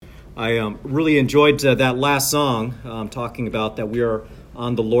I really enjoyed that last song talking about that we are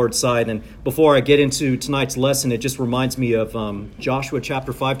on the Lord's side. And before I get into tonight's lesson, it just reminds me of Joshua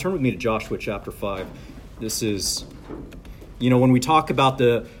chapter 5. Turn with me to Joshua chapter 5. This is, when we talk about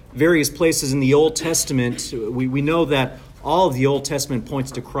the various places in the Old Testament, we know that all of the Old Testament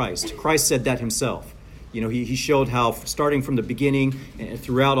points to Christ. Christ said that himself. He showed how starting from the beginning and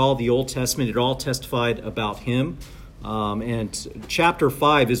throughout all the Old Testament, it all testified about him. And chapter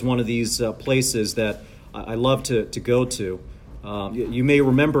 5 is one of these places that I love to go to. You may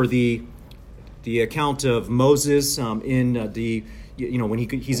remember the account of Moses in when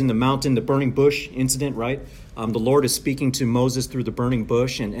he's in the mountain, the burning bush incident, right? The Lord is speaking to Moses through the burning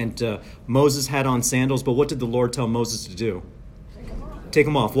bush, and Moses had on sandals, but what did the Lord tell Moses to do? Take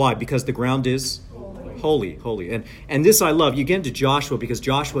them off. Why? Because the ground is holy. And this I love. You get into Joshua because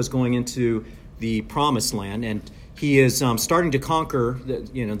Joshua is going into the promised land, and he is starting to conquer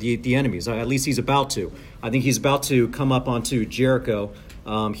the enemies. At least he's about to. I think he's about to come up onto Jericho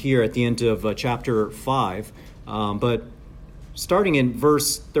here at the end of chapter 5. But starting in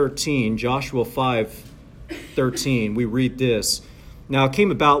verse 13, Joshua 5:13, we read this. Now it came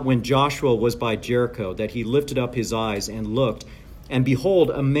about when Joshua was by Jericho that he lifted up his eyes and looked, and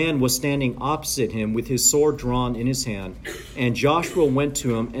behold, a man was standing opposite him with his sword drawn in his hand. And Joshua went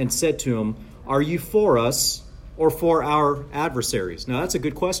to him and said to him, "Are you for us or for our adversaries?" Now, that's a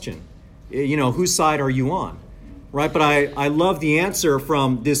good question. Whose side are you on? Right? But I love the answer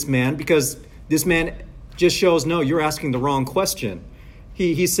from this man because this man just shows, no, you're asking the wrong question.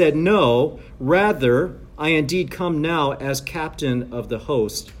 He said, "No, rather, I indeed come now as captain of the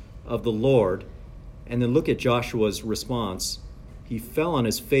host of the Lord." And then look at Joshua's response. He fell on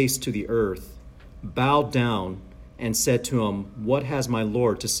his face to the earth, bowed down, and said to him, "What has my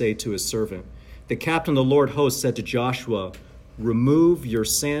Lord to say to his servant?" The captain of the Lord host said to Joshua, "Remove your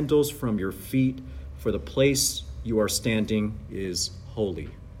sandals from your feet, for the place you are standing is holy."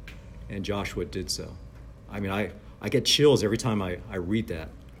 And Joshua did so. I get chills every time I read that.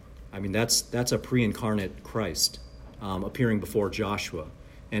 That's a pre-incarnate Christ appearing before Joshua.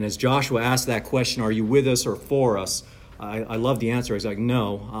 And as Joshua asked that question, "Are you with us or for us?" I love the answer. He's like,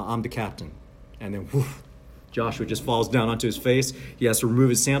 "No, I'm the captain." And then whoosh, Joshua just falls down onto his face. He has to remove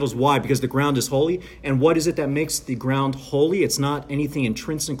his sandals. Why? Because the ground is holy. And what is it that makes the ground holy? It's not anything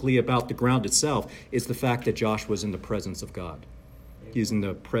intrinsically about the ground itself. It's the fact that Joshua is in the presence of God. He's in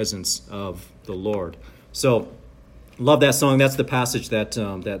the presence of the Lord. So, love that song. That's the passage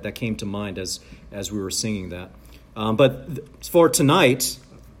that came to mind as we were singing that. But for tonight,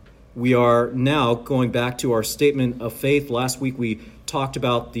 we are now going back to our statement of faith. Last week we talked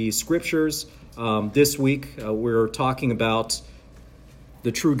about the scriptures. This week we're talking about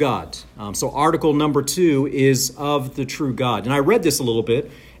the true God. So article number 2 is of the true God. And I read this a little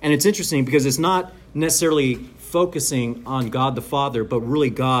bit, and it's interesting because it's not necessarily focusing on God the Father, but really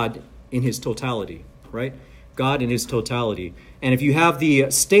God in his totality, right? God in his totality. And if you have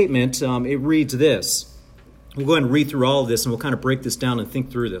the statement, it reads this. We'll go ahead and read through all of this, and we'll kind of break this down and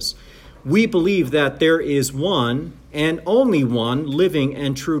think through this. We believe that there is one and only one living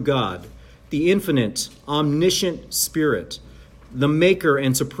and true God, the infinite, omniscient Spirit, the maker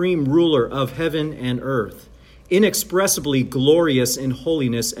and supreme ruler of heaven and earth, inexpressibly glorious in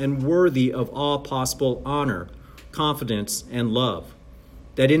holiness and worthy of all possible honor, confidence, and love.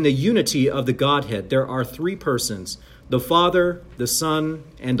 That in the unity of the Godhead there are 3 persons, the Father, the Son,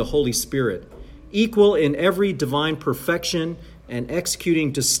 and the Holy Spirit, equal in every divine perfection and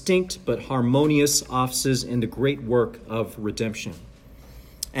executing distinct but harmonious offices in the great work of redemption.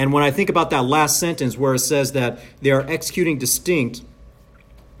 And when I think about that last sentence where it says that they are executing distinct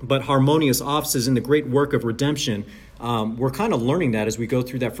but harmonious offices in the great work of redemption, we're kind of learning that as we go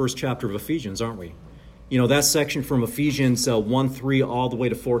through that first chapter of Ephesians, aren't we? That section from Ephesians 1:3 all the way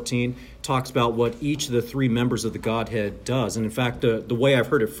to 14 talks about what each of the 3 members of the Godhead does. And in fact, the way I've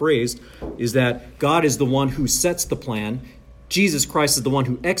heard it phrased is that God is the one who sets the plan, Jesus Christ is the one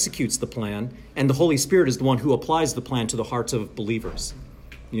who executes the plan, and the Holy Spirit is the one who applies the plan to the hearts of believers.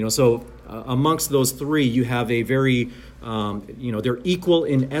 So amongst those 3, you have a very, they're equal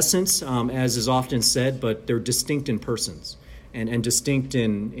in essence, as is often said, but they're distinct in persons and distinct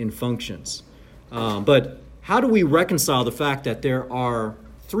in functions. But how do we reconcile the fact that there are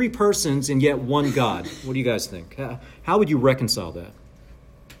 3 persons and yet one God? What do you guys think? How would you reconcile that?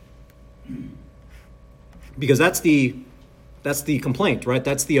 Because that's the complaint, right?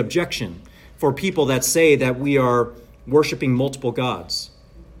 That's the objection for people that say that we are worshiping multiple gods,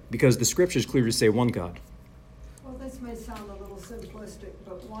 because the scriptures clearly say one God. Well, this may sound a little simplistic,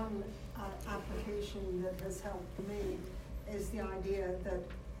 but one application that has helped me is the idea that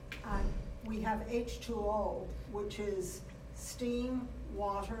And we have H2O, which is steam,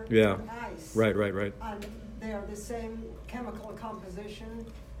 water, Yeah. and ice. Right. And they're the same chemical composition.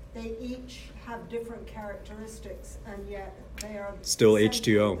 They each have different characteristics, and yet they are Still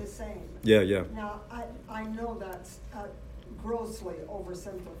essentially H2O. the same. Yeah. Now, I know that's grossly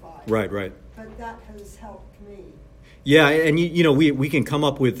oversimplified. Right. But that has helped me. Yeah, and we can come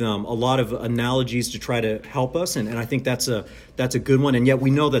up with a lot of analogies to try to help us, and I think that's a good one. And yet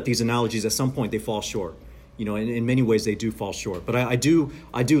we know that these analogies at some point they fall short. In many ways they do fall short. But I do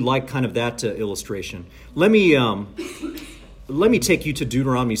like kind of that illustration. Let me take you to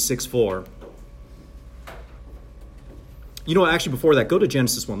Deuteronomy 6:4. Actually before that, go to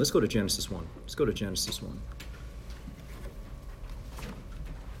Genesis 1. Let's go to Genesis 1. Let's go to Genesis 1.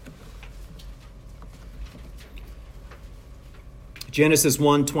 Genesis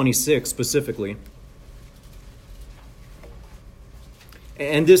 1:26 specifically.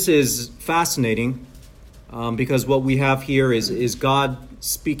 And this is fascinating because what we have here is God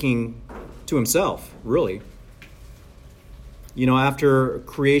speaking to himself, really. After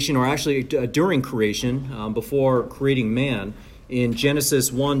creation, or actually during creation, before creating man, in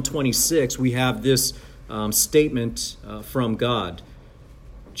Genesis 1:26, we have this statement from God.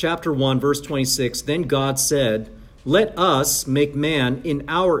 Chapter 1, verse 26, "Then God said, 'Let us make man in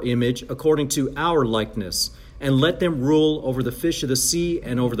our image according to our likeness, and let them rule over the fish of the sea,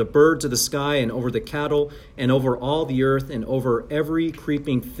 and over the birds of the sky, and over the cattle, and over all the earth, and over every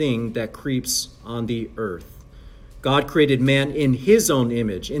creeping thing that creeps on the earth.' God created man in his own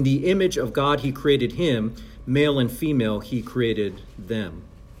image. In the image of God he created him. Male and female he created them."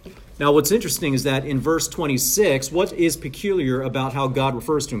 Now what's interesting is that in verse 26, what is peculiar about how God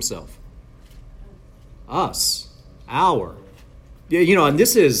refers to himself? Us. Our. And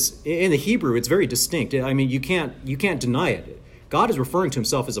this is, in the Hebrew, it's very distinct. I mean, you can't deny it. God is referring to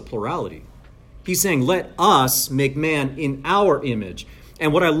himself as a plurality. He's saying, let us make man in our image.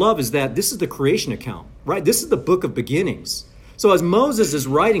 And what I love is that this is the creation account, right? This is the book of beginnings. So as Moses is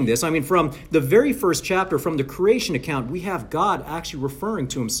writing this, from the very first chapter, from the creation account, we have God actually referring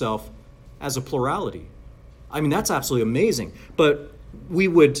to himself as a plurality. That's absolutely amazing. But we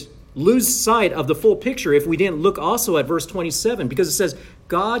would lose sight of the full picture if we didn't look also at verse 27, because it says,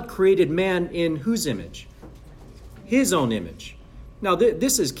 God created man in whose image? His own image. Now,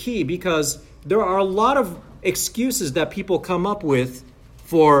 this is key because there are a lot of excuses that people come up with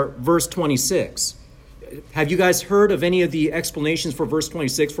for verse 26. Have you guys heard of any of the explanations for verse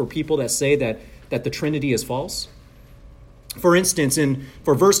 26 for people that say that the Trinity is false? For instance,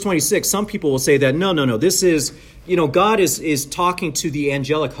 for verse 26, some people will say that, no, this is, God is talking to the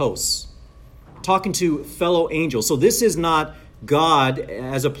angelic hosts, talking to fellow angels. So this is not God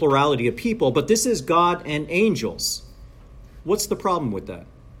as a plurality of people, but this is God and angels. What's the problem with that?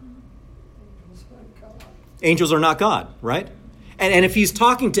 Angels are not God, right? And if he's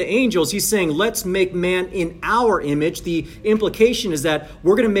talking to angels, he's saying, let's make man in our image. The implication is that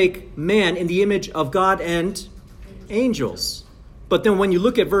we're going to make man in the image of God and angels. But then when you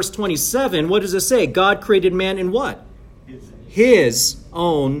look at verse 27, what does it say? God created man in what? His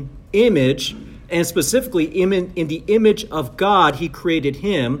own image. And specifically, in the image of God, he created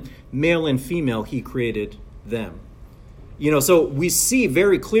him. Male and female, he created them. So we see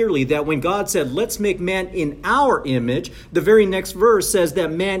very clearly that when God said, let's make man in our image, the very next verse says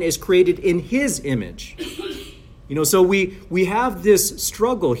that man is created in his image. So we have this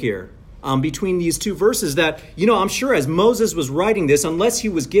struggle here between these two verses that, I'm sure as Moses was writing this, unless he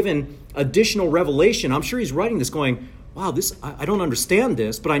was given additional revelation, I'm sure he's writing this going, wow, I don't understand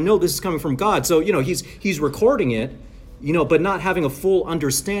this, but I know this is coming from God. So, he's recording it, but not having a full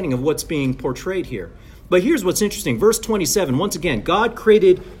understanding of what's being portrayed here. But here's what's interesting. Verse 27, once again, God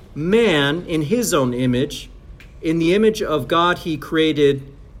created man in his own image. In the image of God, he created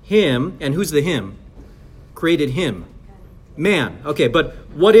him. And who's the him? Created him. Man. Okay, but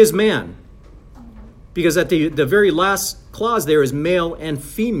what is man? Because at the very last clause there is male and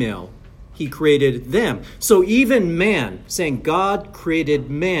female. He created them. So even man, saying God created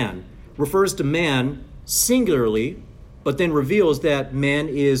man, refers to man singularly, but then reveals that man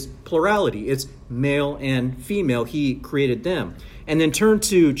is plurality. It's male and female. He created them. And then turn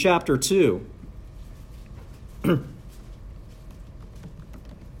to chapter 2.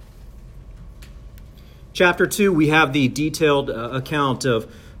 Chapter 2, we have the detailed account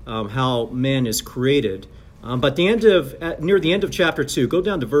of how man is created. But near the end of chapter 2, go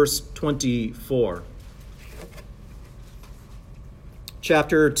down to verse 24.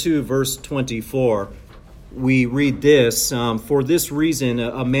 Chapter 2, verse 24, we read this, "For this reason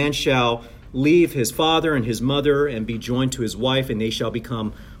a man shall leave his father and his mother and be joined to his wife, and they shall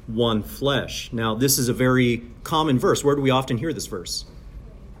become one flesh. Now, this is a very common verse. Where do we often hear this verse?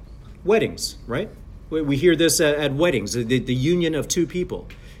 Weddings, right? We hear this at weddings, the union of two people.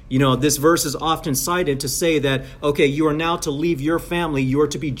 You know, this verse is often cited to say that, okay, you are now to leave your family, you are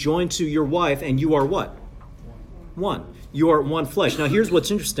to be joined to your wife, and you are what? One. You are one flesh. Now, here's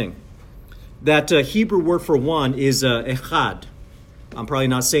what's interesting. That Hebrew word for one is echad. I'm probably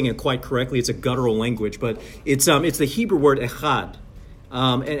not saying it quite correctly. It's a guttural language, but it's the Hebrew word echad.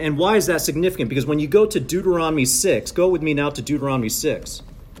 And why is that significant? Because when you go to Deuteronomy 6, go with me now to Deuteronomy 6.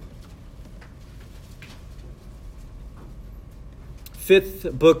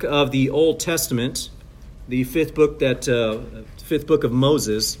 Fifth book of the Old Testament, the fifth book of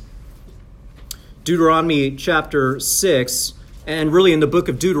Moses, Deuteronomy chapter 6, and really in the book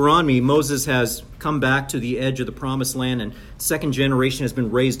of Deuteronomy, Moses has come back to the edge of the promised land, and second generation has been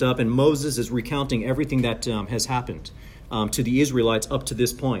raised up, and Moses is recounting everything that has happened to the Israelites up to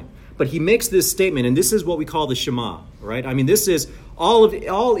this point. But he makes this statement, and this is what we call the Shema, right? I mean, this is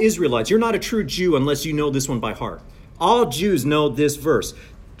all Israelites. You're not a true Jew unless you know this one by heart. All Jews know this verse.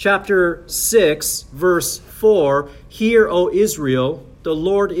 Chapter 6, verse 4, Hear, O Israel, the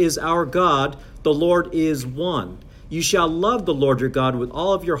Lord is our God, the Lord is one. You shall love the Lord your God with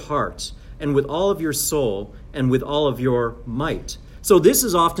all of your heart, and with all of your soul, and with all of your might. So this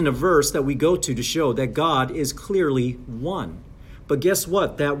is often a verse that we go to show that God is clearly one. But guess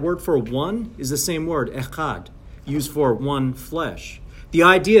what? That word for one is the same word, echad, used for one flesh. The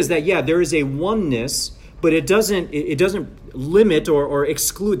idea is that, yeah, there is a oneness, but it doesn't limit or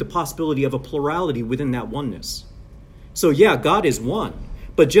exclude the possibility of a plurality within that oneness. So yeah, God is one.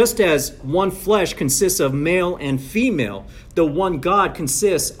 But just as one flesh consists of male and female, the one God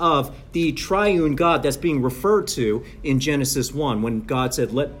consists of the triune God that's being referred to in Genesis 1 when God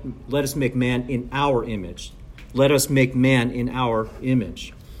said, let us make man in our image. Let us make man in our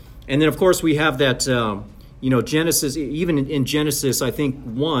image. And then, of course, we have that, Genesis, even in Genesis, I think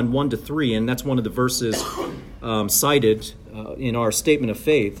 1 to 3, and that's one of the verses cited in our statement of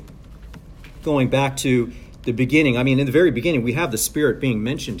faith, going back to the beginning. I mean, in the very beginning, we have the Spirit being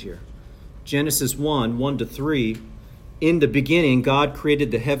mentioned here. Genesis 1 to 3, in the beginning, God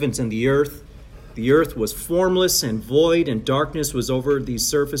created the heavens and the earth. The earth was formless and void, and darkness was over the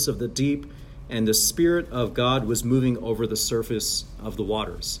surface of the deep, and the Spirit of God was moving over the surface of the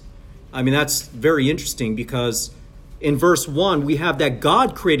waters. I mean, that's very interesting because in verse 1, we have that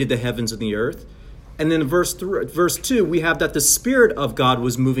God created the heavens and the earth. And then in verse 2, we have that the Spirit of God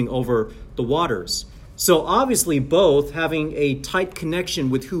was moving over the waters. So obviously both having a tight connection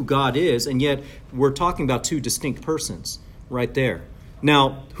with who God is, and yet we're talking about two distinct persons right there.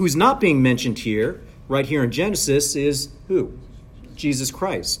 Now, who's not being mentioned here, right here in Genesis, is who? Jesus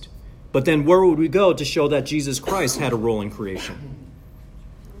Christ. But then where would we go to show that Jesus Christ had a role in creation?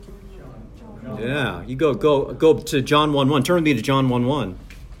 Yeah, you go to John 1:1. Turn with me to John 1:1.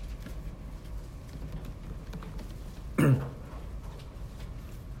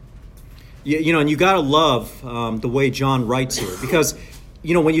 And you got to love the way John writes here. Because,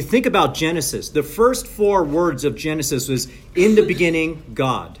 when you think about Genesis, the first 4 words of Genesis was, in the beginning,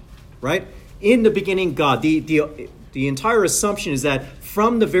 God. Right? In the beginning, God. The entire assumption is that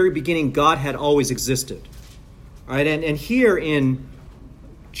from the very beginning, God had always existed. All right? And here in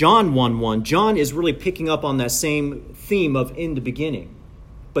John 1:1, John is really picking up on that same theme of in the beginning.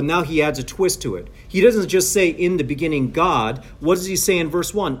 But now he adds a twist to it. He doesn't just say, in the beginning, God. What does he say in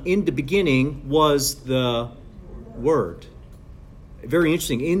verse 1? In the beginning was the Word. Very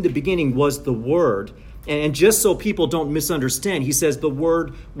interesting. In the beginning was the Word. And just so people don't misunderstand, he says the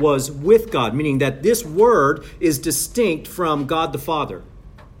Word was with God, meaning that this Word is distinct from God the Father.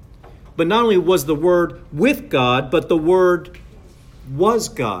 But not only was the Word with God, but the Word was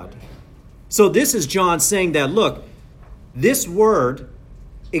God. So this is John saying that, look, this Word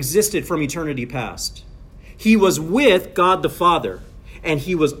existed from eternity past. He was with God the Father, and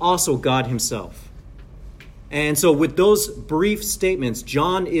he was also God himself. And so with those brief statements,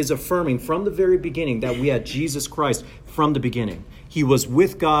 John is affirming from the very beginning that we had Jesus Christ from the beginning. He was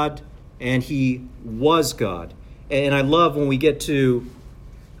with God, and he was God. And I love when we get to,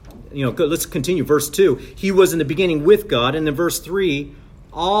 let's continue. Verse 2, he was in the beginning with God. And then verse 3,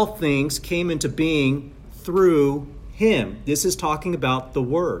 all things came into being through him. This is talking about the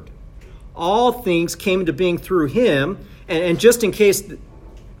Word. All things came into being through him. And just in case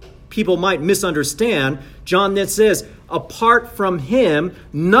people might misunderstand, John then says, apart from him,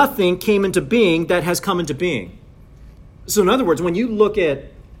 nothing came into being that has come into being. So in other words, when you look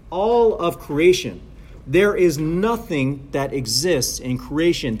at all of creation, there is nothing that exists in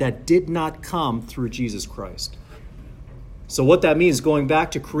creation that did not come through Jesus Christ. So what that means, going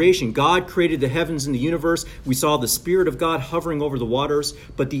back to creation, God created the heavens and the universe. We saw the Spirit of God hovering over the waters,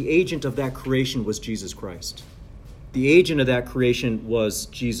 but the agent of that creation was Jesus Christ. The agent of that creation was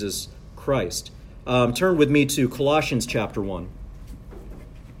Jesus Christ. Turn with me to Colossians chapter 1.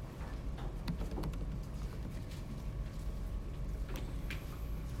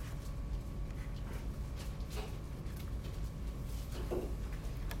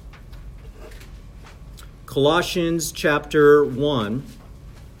 Colossians chapter 1,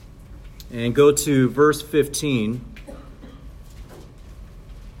 and go to verse 15.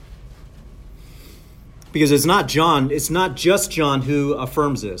 Because it's not just John who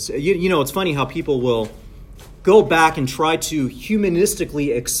affirms this. You know, it's funny how people will go back and try to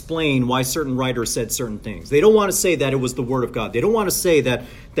humanistically explain why certain writers said certain things. They don't want to say that it was the Word of God. They don't want to say that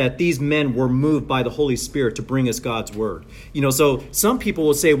these men were moved by the Holy Spirit to bring us God's Word. You know, so some people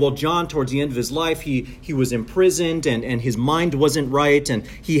will say, well, John, towards the end of his life, he was imprisoned and his mind wasn't right, and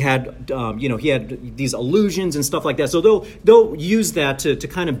he had these illusions and stuff like that. So they'll use that to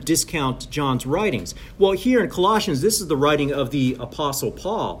kind of discount John's writings. Well, here in Colossians, this is the writing of the Apostle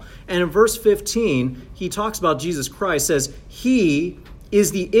Paul. And in verse 15, he talks about Jesus Christ, says, he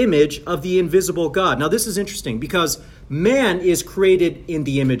is the image of the invisible God. Now, this is interesting because man is created in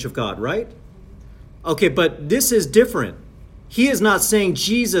the image of God, right? Okay, but this is different. He is not saying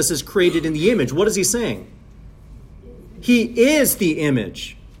Jesus is created in the image. What is he saying? He is the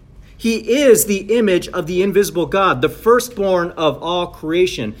image. He is the image of the invisible God, the firstborn of all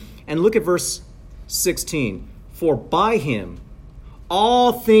creation. And look at verse 16. For by him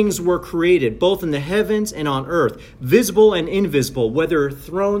all things were created, both in the heavens and on earth, visible and invisible, whether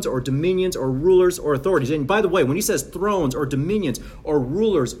thrones or dominions or rulers or authorities. And by the way, when he says thrones or dominions or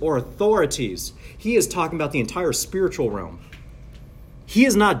rulers or authorities, he is talking about the entire spiritual realm. He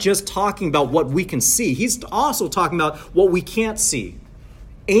is not just talking about what we can see. He's also talking about what we can't see.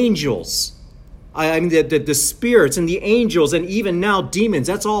 Angels. I mean, the spirits and the angels and even now demons,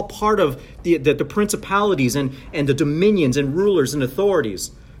 that's all part of the principalities and the dominions and rulers and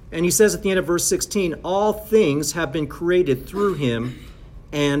authorities. And he says at the end of verse 16, all things have been created through him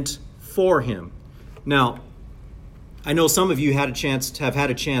and for him. Now, I know some of you have had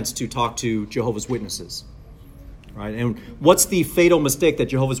a chance to talk to Jehovah's Witnesses. Right? And what's the fatal mistake that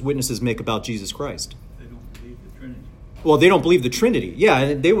Jehovah's Witnesses make about Jesus Christ? Well, they don't believe the Trinity. Yeah,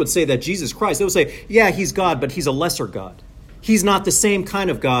 and they would say that Jesus Christ, they would say, yeah, he's God, but he's a lesser God. He's not the same kind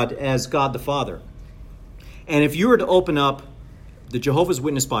of God as God the Father. And if you were to open up the Jehovah's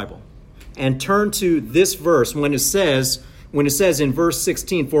Witness Bible and turn to this verse when it says in verse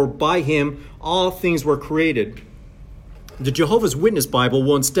 16, for by him all things were created, the Jehovah's Witness Bible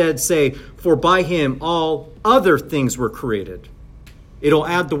will instead say, for by him all other things were created. It'll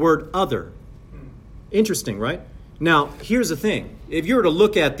add the word other. Interesting, right? Now, here's the thing. If you were to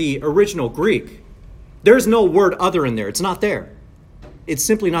look at the original Greek, there's no word other in there. It's not there. It's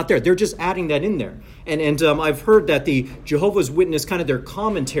simply not there. They're just adding that in there. And I've heard that the Jehovah's Witness, kind of their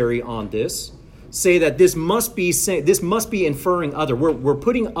commentary on this, say that this must be inferring other. We're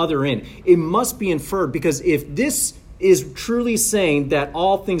putting other in. It must be inferred because if this is truly saying that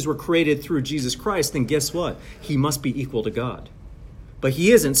all things were created through Jesus Christ, then guess what? He must be equal to God. But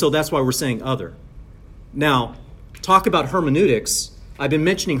he isn't, so that's why we're saying other. Now, talk about hermeneutics. I've been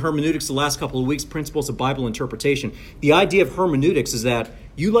mentioning hermeneutics the last couple of weeks, principles of Bible interpretation. The idea of hermeneutics is that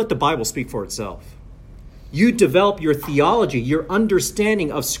you let the Bible speak for itself. You develop your theology, your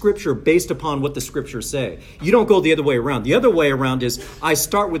understanding of Scripture based upon what the Scriptures say. You don't go the other way around. The other way around is I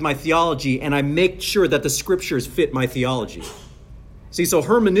start with my theology and I make sure that the Scriptures fit my theology. See, so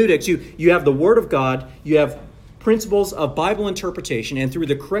hermeneutics, you have the Word of God, you have principles of Bible interpretation, and through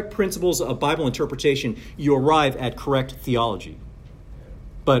the correct principles of Bible interpretation, you arrive at correct theology.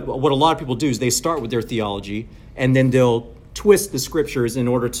 But what a lot of people do is they start with their theology, and then they'll twist the Scriptures in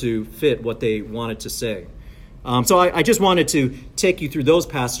order to fit what they wanted to say. So I just wanted to take you through those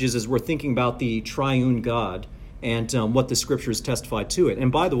passages as we're thinking about the triune God and what the Scriptures testify to it.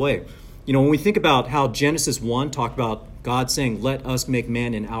 And by the way, you know, when we think about how Genesis 1 talked about God saying, let us make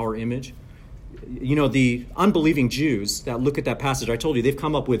man in our image, you know, the unbelieving Jews that look at that passage, I told you, they've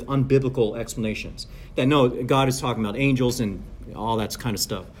come up with unbiblical explanations. That no, God is talking about angels and all that kind of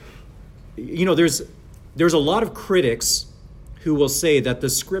stuff. You know, there's a lot of critics who will say that the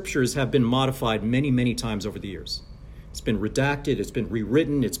Scriptures have been modified many, many times over the years. It's been redacted, it's been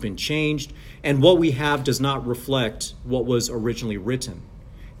rewritten, it's been changed, and what we have does not reflect what was originally written.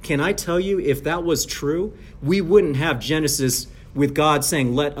 Can I tell you, if that was true, we wouldn't have Genesis with God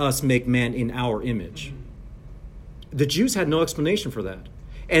saying, let us make man in our image. The Jews had no explanation for that.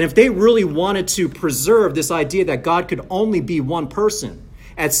 And if they really wanted to preserve this idea that God could only be one person,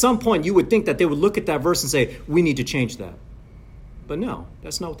 at some point you would think that they would look at that verse and say, we need to change that. But no,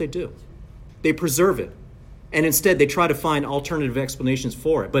 that's not what they do. They preserve it. And instead, they try to find alternative explanations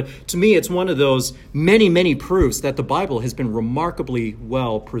for it. But to me, it's one of those many, many proofs that the Bible has been remarkably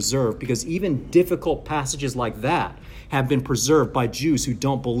well preserved, because even difficult passages like that have been preserved by Jews who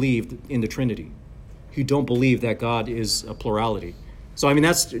don't believe in the Trinity, who don't believe that God is a plurality. So, I mean,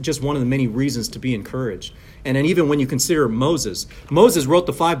 that's just one of the many reasons to be encouraged. And then even when you consider Moses wrote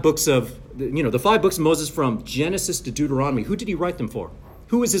the 5 books of, the 5 books of Moses from Genesis to Deuteronomy. Who did he write them for?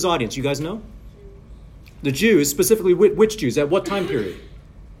 Who was his audience? You guys know? The Jews, specifically which Jews? At what time period?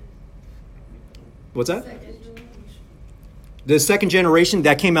 What's that? The second generation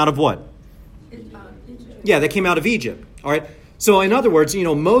that came out of what? Yeah, that came out of Egypt. All right. So in other words,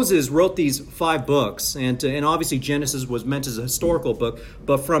 Moses wrote these 5 books, and obviously Genesis was meant as a historical book,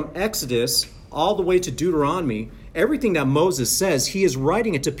 but from Exodus all the way to Deuteronomy, everything that Moses says, he is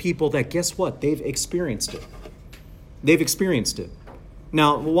writing it to people that, guess what? They've experienced it. They've experienced it.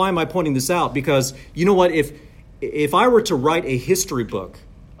 Now, why am I pointing this out? Because you know what? If I were to write a history book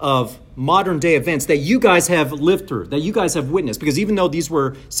of modern day events that you guys have lived through, that you guys have witnessed, because even though these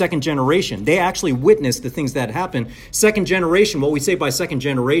were second generation, they actually witnessed the things that happened. Second generation, what we say by second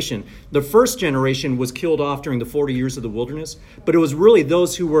generation, the first generation was killed off during the 40 years of the wilderness, but it was really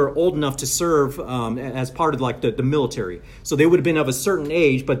those who were old enough to serve as part of like the military. So they would have been of a certain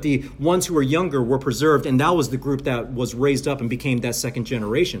age, but the ones who were younger were preserved, and that was the group that was raised up and became that second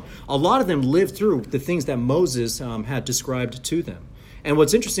generation. A lot of them lived through the things that Moses had described to them. And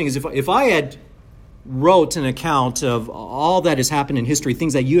what's interesting is if I had wrote an account of all that has happened in history,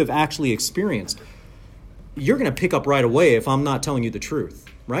 things that you have actually experienced, you're going to pick up right away if I'm not telling you the truth,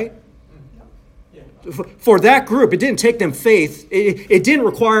 right? For that group, it didn't take them faith. It didn't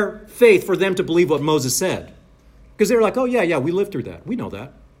require faith for them to believe what Moses said. Because they were like, oh, yeah, we lived through that. We know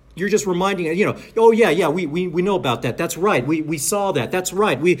that. You're just reminding, oh, yeah, we know about that. That's right. We saw that. That's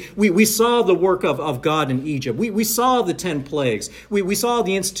right. We saw the work of God in Egypt. We saw the 10 plagues. We saw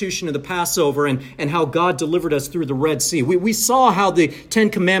the institution of the Passover and how God delivered us through the Red Sea. We saw how the 10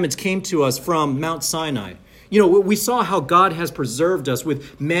 Commandments came to us from Mount Sinai. We saw how God has preserved us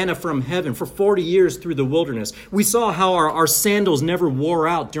with manna from heaven for 40 years through the wilderness. We saw how our sandals never wore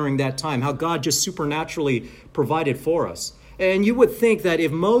out during that time, how God just supernaturally provided for us. And you would think that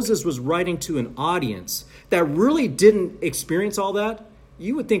if Moses was writing to an audience that really didn't experience all that,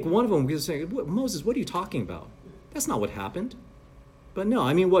 you would think one of them was saying, Moses, what are you talking about? That's not what happened. But no,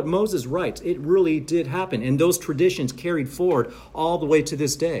 I mean, what Moses writes, it really did happen. And those traditions carried forward all the way to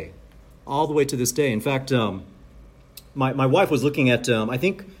this day. All the way to this day. In fact, my wife was looking at, I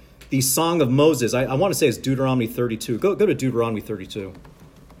think, the Song of Moses. I want to say it's Deuteronomy 32. Go to Deuteronomy 32.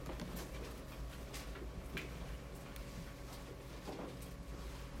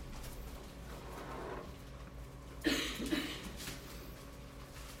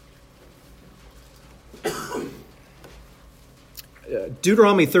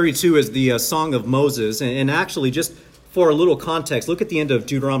 Deuteronomy 32 is the Song of Moses, and actually, just for a little context, look at the end of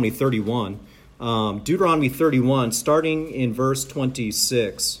Deuteronomy 31. Deuteronomy 31, starting in verse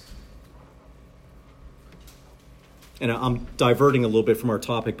 26. And I'm diverting a little bit from our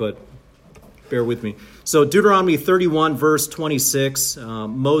topic, but bear with me. So Deuteronomy 31, verse 26,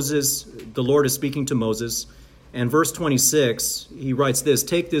 Moses, the Lord is speaking to Moses. And verse 26, he writes this,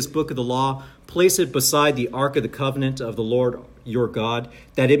 "Take this book of the law, place it beside the ark of the covenant of the Lord your God,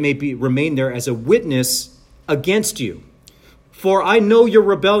 that it may remain there as a witness against you. For I know your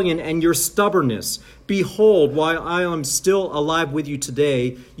rebellion and your stubbornness. Behold, while I am still alive with you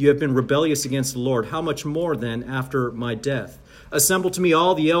today, you have been rebellious against the Lord. How much more then after my death? Assemble to me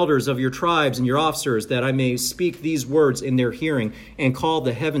all the elders of your tribes and your officers, that I may speak these words in their hearing, and call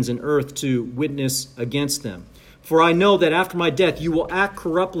the heavens and earth to witness against them. For I know that after my death you will act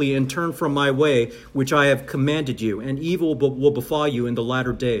corruptly and turn from my way, which I have commanded you, and evil will befall you in the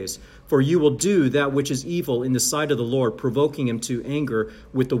latter days. For you will do that which is evil in the sight of the Lord, provoking him to anger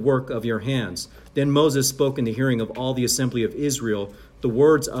with the work of your hands." Then Moses spoke in the hearing of all the assembly of Israel the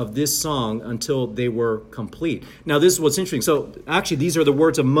words of this song until they were complete. Now, this is what's interesting. So, actually, these are the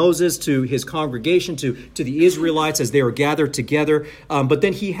words of Moses to his congregation, to the Israelites as they were gathered together. But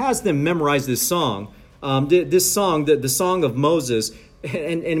then he has them memorize this song. This song, the Song of Moses,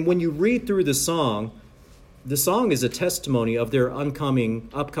 and when you read through the song is a testimony of their upcoming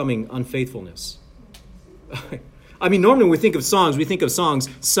unfaithfulness. I mean, normally when we think of songs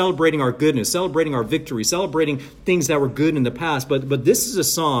celebrating our goodness, celebrating our victory, celebrating things that were good in the past. But this is a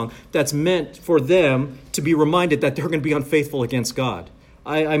song that's meant for them to be reminded that they're going to be unfaithful against God.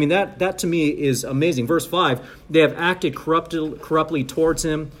 I mean, that to me is amazing. Verse 5, they have acted corruptly towards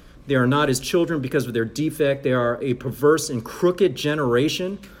him. They are not his children because of their defect. They are a perverse and crooked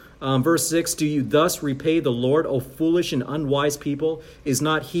generation. Verse 6, do you thus repay the Lord, O foolish and unwise people? Is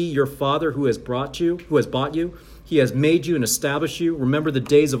not he your father who has bought you? He has made you and established you. Remember the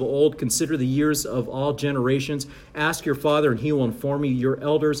days of old. Consider the years of all generations. Ask your father, and he will inform you, your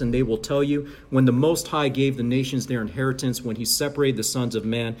elders, and they will tell you. When the Most High gave the nations their inheritance, when he separated the sons of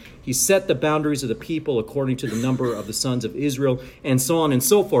man, he set the boundaries of the people according to the number of the sons of Israel, and so on and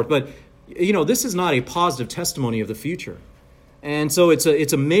so forth. But, this is not a positive testimony of the future. And so it's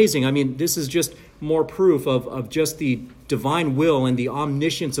amazing. I mean, this is just more proof of just the divine will and the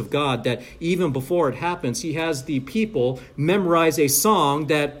omniscience of God, that even before it happens, he has the people memorize a song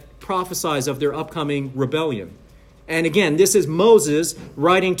that prophesies of their upcoming rebellion. And again, this is Moses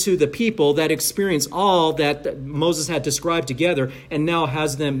writing to the people that experience all that Moses had described together, and now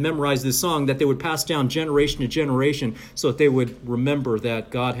has them memorize this song that they would pass down generation to generation, so that they would remember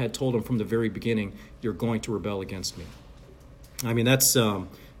that God had told them from the very beginning, you're going to rebel against me. I mean, that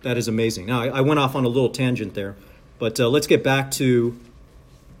is amazing. Now, I went off on a little tangent there, but let's get back to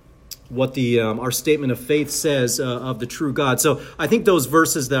what our statement of faith says of the true God. So I think those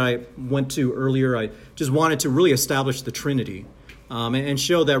verses that I went to earlier, I just wanted to really establish the Trinity and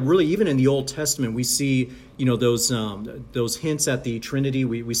show that really even in the Old Testament we see those hints at the Trinity.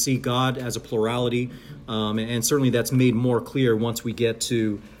 We see God as a plurality, and certainly that's made more clear once we get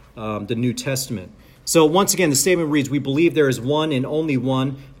to the New Testament. So once again, the statement reads, we believe there is one and only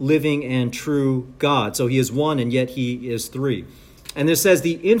one living and true God. So he is one and yet he is three. And this says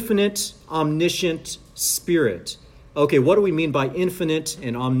the infinite, omniscient Spirit. Okay, what do we mean by infinite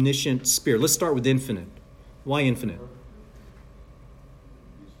and omniscient Spirit? Let's start with infinite. Why infinite?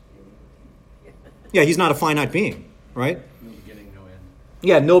 Yeah, he's not a finite being, right? No beginning, no end.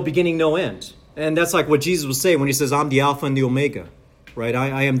 Yeah, no beginning, no end. And that's like what Jesus was saying when he says, I'm the Alpha and the Omega. Right,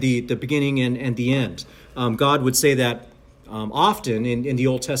 I am the beginning and the end. God would say that often in the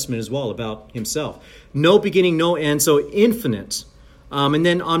Old Testament as well about himself. No beginning, no end, so infinite. And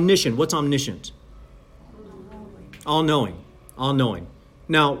then omniscient. What's omniscient? All-knowing. All-knowing.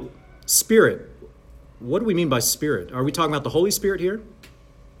 Now, Spirit. What do we mean by Spirit? Are we talking about the Holy Spirit here?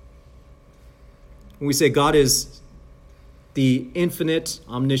 When we say God is the infinite,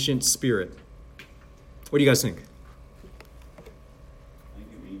 omniscient Spirit. What do you guys think?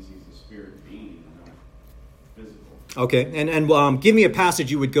 Okay, and give me a passage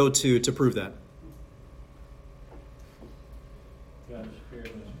you would go to prove that. God's Spirit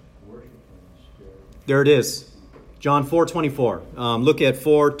is worship in the Spirit. There it is. John 4:24. Look at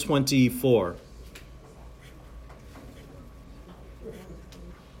 4:24.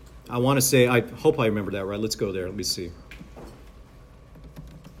 I want to say, I hope I remember that right. Let's go there. Let me see.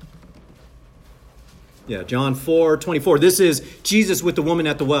 Yeah, John 4:24. This is Jesus with the woman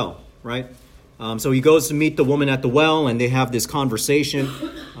at the well, right? So he goes to meet the woman at the well, and they have this conversation,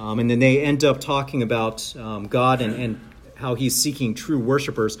 and then they end up talking about God and how he's seeking true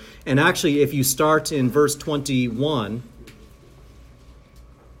worshipers. And actually, if you start in verse 21,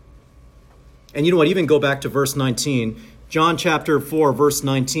 and you know what, even go back to verse 19, John chapter 4, verse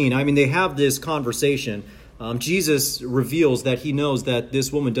 19, I mean, they have this conversation. Jesus reveals that he knows that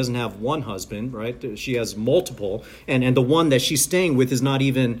this woman doesn't have one husband, right? She has multiple, and the one that she's staying with is not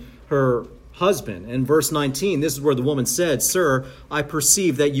even her husband. And verse 19, this is where the woman said, Sir, I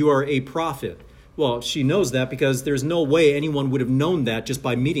perceive that you are a prophet. Well, she knows that because there's no way anyone would have known that just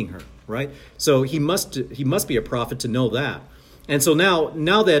by meeting her, right? So he must be a prophet to know that. And so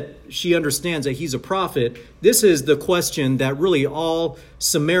now that she understands that he's a prophet, this is the question that really all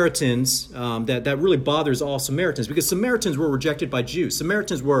Samaritans, that really bothers all Samaritans, because Samaritans were rejected by Jews.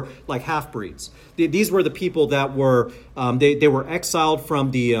 Samaritans were like half-breeds. These were the people that were, they were exiled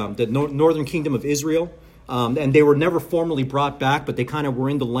from the northern kingdom of Israel, and they were never formally brought back, but they kind of were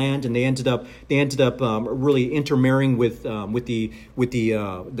in the land, and they ended up really intermarrying with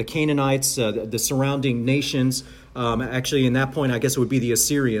the Canaanites, the surrounding nations. Actually, in that point, I guess it would be the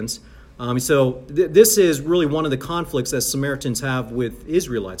Assyrians. So this is really one of the conflicts that Samaritans have with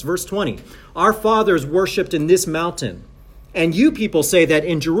Israelites. Verse 20, our fathers worshipped in this mountain, and you people say that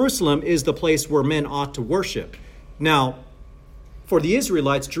in Jerusalem is the place where men ought to worship. Now, for the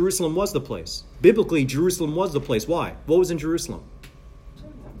Israelites, Jerusalem was the place. Biblically, Jerusalem was the place. Why? What was in Jerusalem?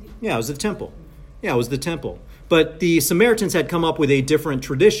 Yeah, it was the temple. Yeah, it was the temple. But the Samaritans had come up with a different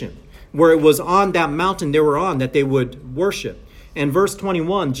tradition, where it was on that mountain they were on that they would worship. And verse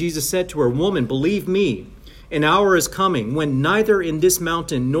 21, Jesus said to her, Woman, believe me, An hour is coming when neither in this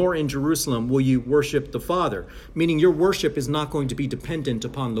mountain nor in Jerusalem will you worship the Father. Meaning your worship is not going to be dependent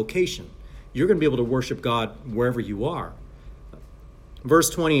upon location. You're going to be able to worship God wherever you are. Verse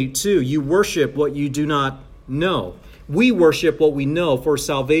 22, you worship what you do not know. We worship what we know, for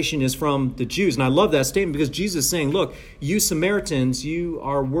salvation is from the Jews. And I love that statement because Jesus is saying, look, you Samaritans, you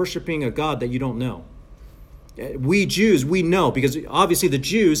are worshiping a God that you don't know. We Jews, we know, because obviously the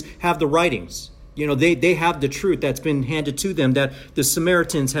Jews have the writings. You know, they have the truth that's been handed to them that the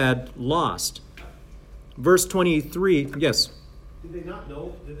Samaritans had lost. Verse 23, yes. Did they not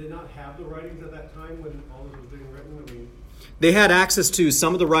know? Did they not have the writings at that time when all this was being written? I mean, they had access to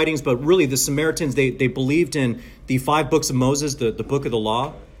some of the writings, but really the Samaritans, they believed in the 5 books of Moses, the book of the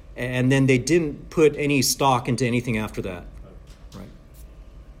law, and then they didn't put any stock into anything after that. Right?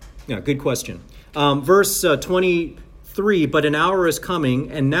 Yeah, good question. Verse 23, but an hour is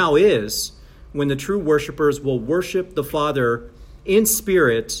coming, and now is, when the true worshipers will worship the Father in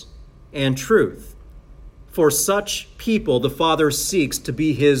spirit and truth. For such people, the Father seeks to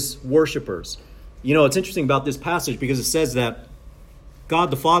be his worshipers. You know, it's interesting about this passage because it says that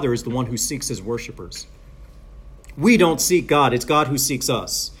God the Father is the one who seeks his worshipers. We don't seek God. It's God who seeks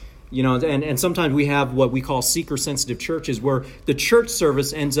us. You know, and sometimes we have what we call seeker-sensitive churches where the church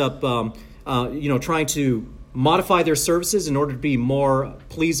service ends up, trying to modify their services in order to be more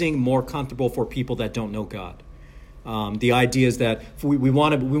pleasing, more comfortable for people that don't know God. The idea is that we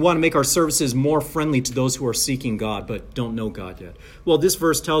want to make our services more friendly to those who are seeking God but don't know God yet. Well, this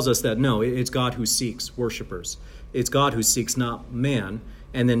verse tells us that no, it's God who seeks worshipers. It's God who seeks, not man.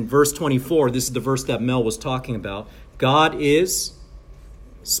 And then verse 24, this is the verse that Mel was talking about. God is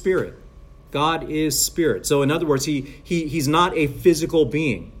spirit. God is spirit. So in other words, he's not a physical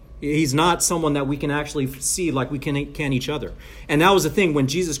being. He's not someone that we can actually see like we can each other. And that was the thing when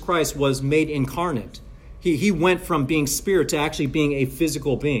Jesus Christ was made incarnate. He went from being spirit to actually being a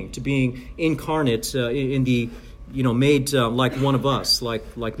physical being, to being incarnate made like one of us,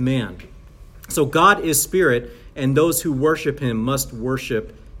 like man. So God is spirit, and those who worship him must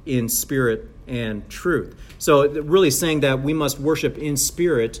worship in spirit and truth. So really saying that we must worship in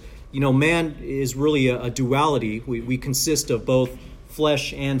spirit. You know, man is really a duality. We consist of both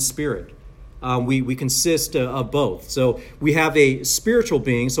flesh and spirit. We consist of both. So we have a spiritual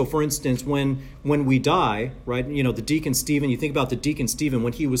being. So for instance, when we die, right, you know, the deacon Stephen, you think about the deacon Stephen,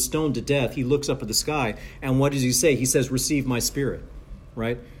 when he was stoned to death, he looks up at the sky, and what does he say? He says, receive my spirit,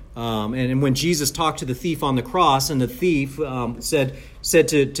 right? And when Jesus talked to the thief on the cross, and the thief said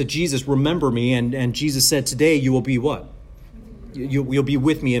to Jesus, remember me, and Jesus said, today you will be what? You'll be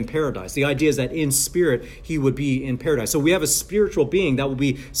with me in paradise. The idea is that in spirit, he would be in paradise. So we have a spiritual being that will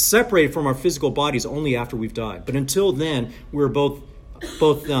be separated from our physical bodies only after we've died. But until then, we're both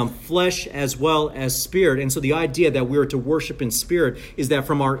flesh as well as spirit. And so the idea that we're to worship in spirit is that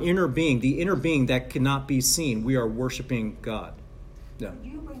from our inner being, the inner being that cannot be seen, we are worshiping God. Yeah.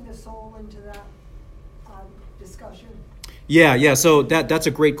 Could you bring the soul into that discussion? Yeah. So that's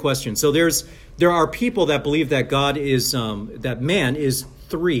a great question. So there are people that believe that God is, that man is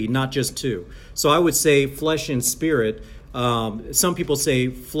 3, not just 2. So I would say flesh and spirit. Some people say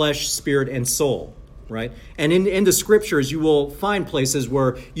flesh, spirit, and soul, right? And in the scriptures, you will find places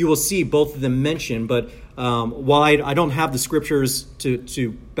where you will see both of them mentioned. But while I don't have the scriptures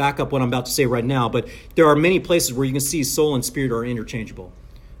to back up what I'm about to say right now, but there are many places where you can see soul and spirit are interchangeable.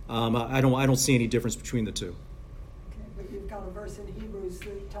 I don't see any difference between the two. You've got a verse in Hebrews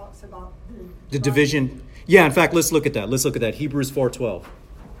that talks about The division. Yeah, in fact, let's look at that. Hebrews 4:12.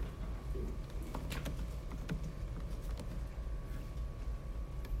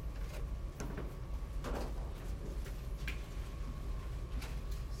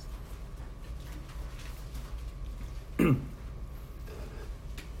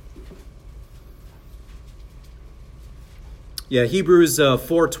 Yeah, Hebrews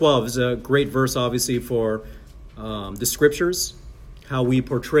 4:12 is a great verse, obviously, for the scriptures, how we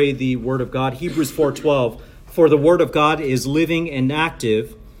portray the Word of God. Hebrews 4:12, for the Word of God is living and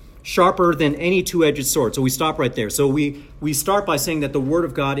active, sharper than any two-edged sword. So we stop right there. So we start by saying that the Word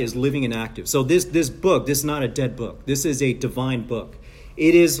of God is living and active. So this book, this is not a dead book. This is a divine book.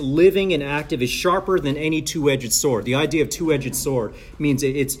 It is living and active. It's sharper than any two-edged sword. The idea of two-edged sword means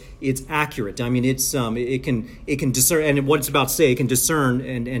it's accurate. I mean, it can discern, and what it's about to say, it can discern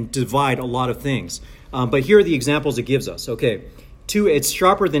and divide a lot of things. But here are the examples it gives us. Okay, it's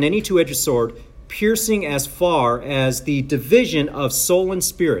sharper than any two-edged sword, piercing as far as the division of soul and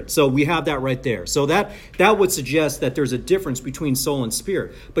spirit. So we have that right there. So that would suggest that there's a difference between soul and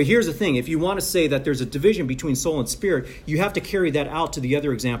spirit. But here's the thing. If you want to say that there's a division between soul and spirit, you have to carry that out to the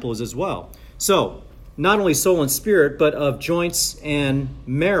other examples as well. So not only soul and spirit, but of joints and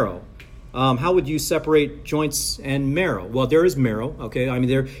marrow. How would you separate joints and marrow? Well, there is marrow. Okay, I mean,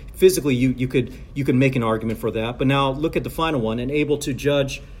 there physically you could make an argument for that. But now look at the final one: and able to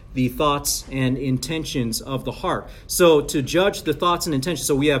judge the thoughts and intentions of the heart. So to judge the thoughts and intentions.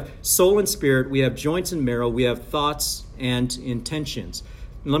 So we have soul and spirit, we have joints and marrow, we have thoughts and intentions.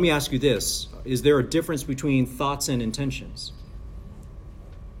 And let me ask you this: is there a difference between thoughts and intentions?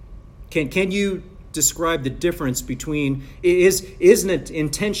 Can you describe the difference between, isn't an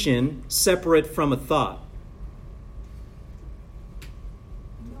intention separate from a thought?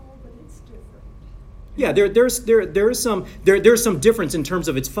 No, but it's different. Yeah, there's some difference in terms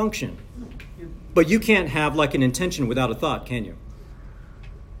of its function. But you can't have like an intention without a thought, can you?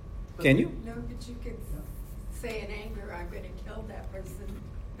 Can you? No, but you could say in anger, I'm going to kill that person,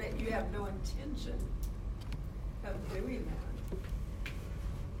 but you have no intention of doing that.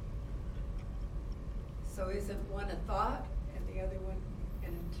 So isn't one a thought and the other one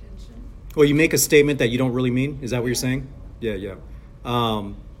an intention? Well, you make a statement that you don't really mean. Is that what you're saying? Yeah.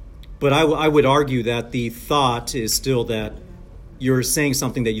 But I would argue that the thought is still that you're saying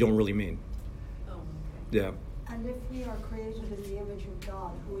something that you don't really mean. Oh, okay. Yeah. And if we are created in the image of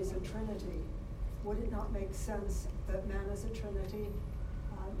God, who is a Trinity, would it not make sense that man is a Trinity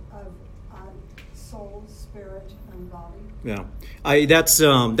of soul, spirit, and body? Yeah, that's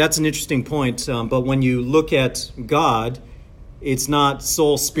an interesting point. But when you look at God, it's not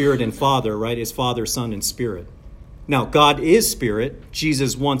soul, spirit, and Father, right? It's Father, Son, and Spirit. Now, God is Spirit.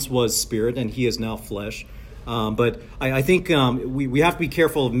 Jesus once was Spirit, and He is now flesh. But I think we have to be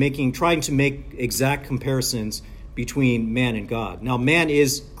careful of trying to make exact comparisons between man and God. Now, man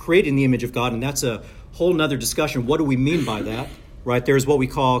is created in the image of God, and that's a whole nother discussion. What do we mean by that? Right, there's what we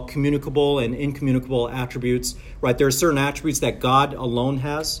call communicable and incommunicable attributes. Right, there are certain attributes that God alone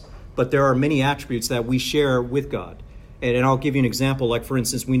has, but there are many attributes that we share with God. And I'll give you an example. Like, for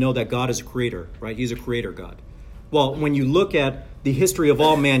instance, we know that God is a creator. Right, He's a creator God. Well, when you look at the history of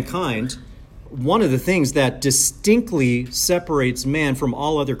all mankind, one of the things that distinctly separates man from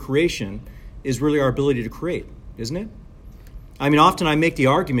all other creation is really our ability to create, isn't it? I mean, often I make the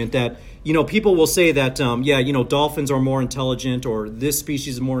argument that, people will say that, dolphins are more intelligent, or this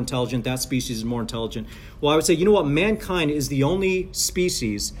species is more intelligent, that species is more intelligent. Well, I would say, you know what? Mankind is the only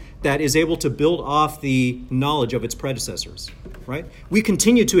species that is able to build off the knowledge of its predecessors, right? We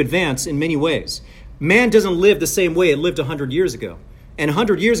continue to advance in many ways. Man doesn't live the same way it lived 100 years ago. And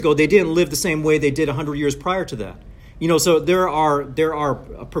 100 years ago, they didn't live the same way they did 100 years prior to that. So there are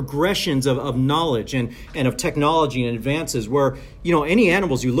progressions of knowledge and of technology and advances where, any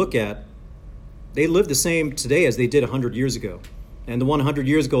animals you look at, they live the same today as they did 100 years ago. And the 100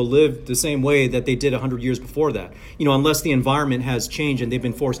 years ago lived the same way that they did 100 years before that. Unless the environment has changed and they've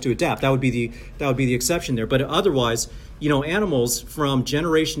been forced to adapt. That would be the exception there. But otherwise, animals from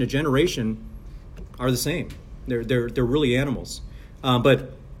generation to generation are the same. They're really animals.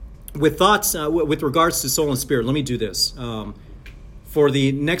 But with thoughts, with regards to soul and spirit, let me do this. For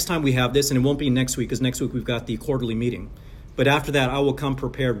the next time we have this, and it won't be next week, because next week we've got the quarterly meeting. But after that, I will come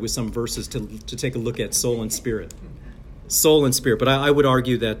prepared with some verses to take a look at soul and spirit. Soul and spirit. But I would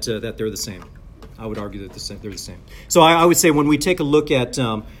argue that they're the same. I would argue that they're the same. So I would say when we take a look at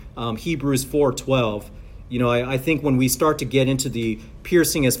Hebrews 4:12, I think when we start to get into the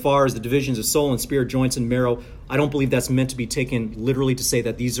piercing as far as the divisions of soul and spirit, joints and marrow, I don't believe that's meant to be taken literally to say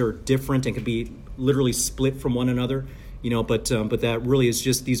that these are different and can be literally split from one another. But that really is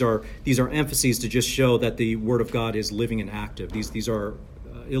just these are emphases to just show that the Word of God is living and active. These are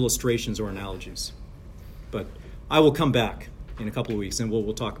illustrations or analogies. But I will come back in a couple of weeks and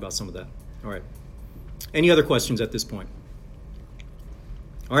we'll talk about some of that. All right. Any other questions at this point?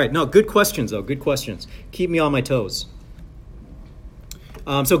 All right. No, good questions though. Good questions. Keep me on my toes.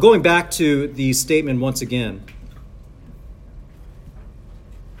 So going back to the statement once again.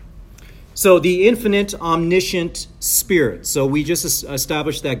 So the infinite, omniscient Spirit. So we just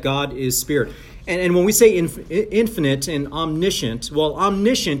established that God is Spirit. And when we say infinite and omniscient, well,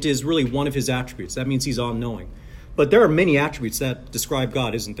 omniscient is really one of His attributes. That means He's all-knowing. But there are many attributes that describe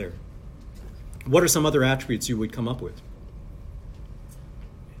God, isn't there? What are some other attributes you would come up with?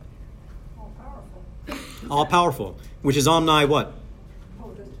 All-powerful. All-powerful, which is omni what?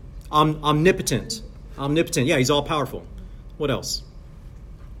 Potent. Omnipotent. Omnipotent. Yeah, He's all-powerful. What else?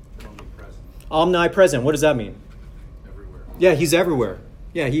 Omnipresent. Omnipresent. What does that mean? Everywhere. Yeah, He's everywhere.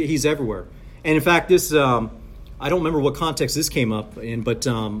 Yeah, He's everywhere. And in fact, this, I don't remember what context this came up in, but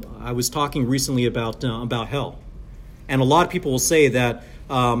I was talking recently about hell. And a lot of people will say that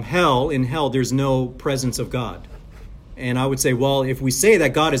in hell, there's no presence of God. And I would say, well, if we say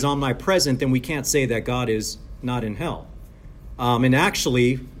that God is omnipresent, then we can't say that God is not in hell. And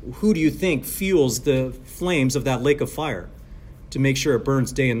actually, who do you think fuels the flames of that lake of fire to make sure it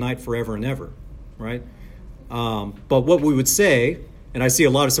burns day and night forever and ever, right? But what we would say, and I see a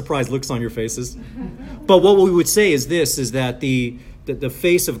lot of surprised looks on your faces, but what we would say is this, is that the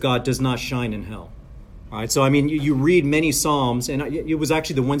face of God does not shine in hell. All right, so I mean, you read many Psalms, and it was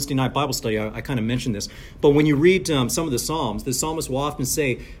actually the Wednesday night Bible study, I kind of mentioned this, but when you read some of the Psalms, the psalmist will often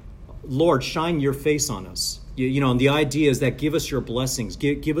say, Lord, shine your face on us. You know, and the idea is that give us your blessings,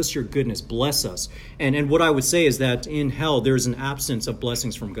 give us your goodness, bless us. And what I would say is that in hell, there's an absence of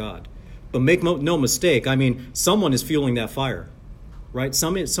blessings from God. But make no mistake, I mean, someone is fueling that fire, right?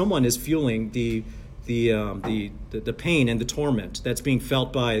 Someone is fueling the pain and the torment that's being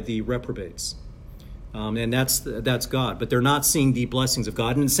felt by the reprobates. And that's God. But they're not seeing the blessings of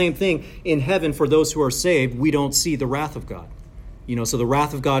God. And the same thing in heaven for those who are saved, we don't see the wrath of God. You know, so the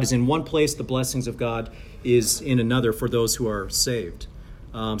wrath of God is in one place, the blessings of God is in another for those who are saved.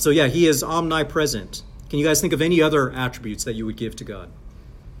 So yeah, he is omnipresent. Can you guys think of any other attributes that you would give to God?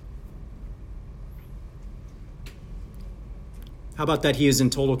 How about that he is in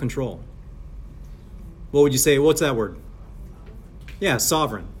total control? What would you say? What's that word? Yeah,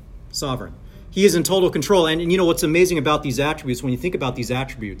 sovereign. Sovereign. He is in total control. And you know what's amazing about these attributes, when you think about these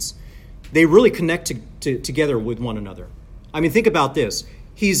attributes, they really connect together with one another. I mean, think about this.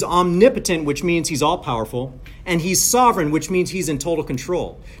 He's omnipotent, which means he's all-powerful, and he's sovereign, which means he's in total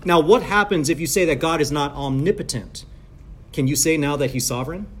control. Now, what happens if you say that God is not omnipotent? Can you say now that he's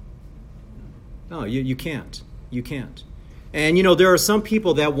sovereign? No, you can't. You can't. And, you know, there are some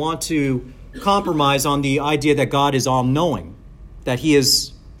people that want to compromise on the idea that God is all-knowing, that he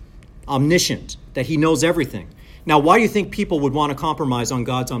is omniscient, that he knows everything. Now, why do you think people would want to compromise on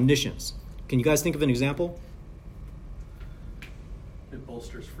God's omniscience? Can you guys think of an example? It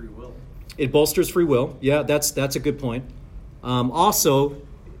bolsters free will. It bolsters free will. Yeah, that's a good point. Also,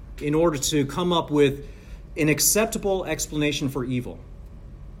 in order to come up with an acceptable explanation for evil.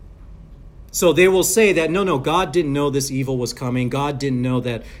 So they will say that, no, God didn't know this evil was coming. God didn't know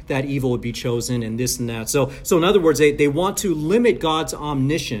that evil would be chosen and this and that. So in other words, they want to limit God's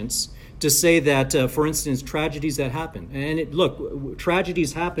omniscience to say that, for instance, tragedies that happen. And look,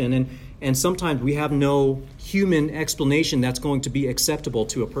 tragedies happen, and sometimes we have no human explanation that's going to be acceptable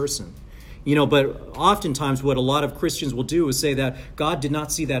to a person. You know, but oftentimes what a lot of Christians will do is say that God did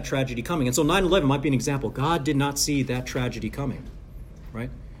not see that tragedy coming. And so 9/11 might be an example. God did not see that tragedy coming, right?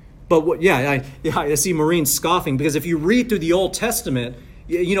 But I see Maureen scoffing, because if you read through the Old Testament,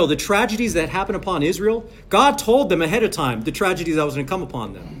 you know, the tragedies that happened upon Israel, God told them ahead of time the tragedies that was going to come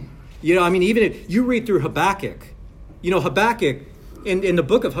upon them. You know, I mean, even if you read through Habakkuk, you know, Habakkuk, in the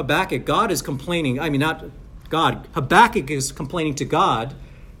book of Habakkuk, God is complaining, I mean, not God, Habakkuk is complaining to God,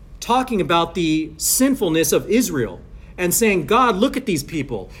 talking about the sinfulness of Israel and saying, God, look at these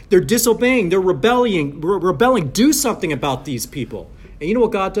people. They're disobeying, they're rebelling, do something about these people. And you know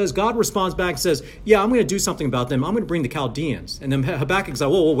what God does? God responds back and says, yeah, I'm going to do something about them. I'm going to bring the Chaldeans. And then Habakkuk's like,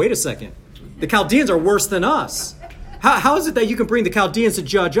 whoa, wait a second. The Chaldeans are worse than us. How is it that you can bring the Chaldeans to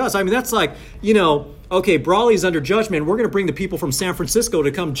judge us? I mean, that's like, you know, okay, Brawley's under judgment. We're going to bring the people from San Francisco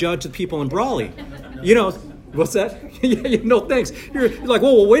to come judge the people in Brawley. You know, what's that? No, thanks. You're like,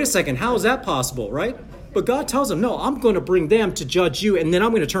 whoa, wait a second. How is that possible, right? But God tells them, no, I'm going to bring them to judge you, and then I'm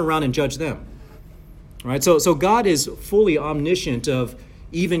going to turn around and judge them. All right, so God is fully omniscient of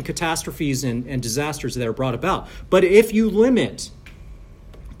even catastrophes and disasters that are brought about. But if you limit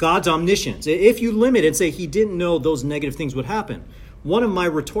God's omniscience, if you limit and say he didn't know those negative things would happen, one of my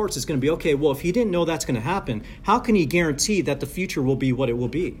retorts is going to be, okay, well, if he didn't know that's going to happen, how can he guarantee that the future will be what it will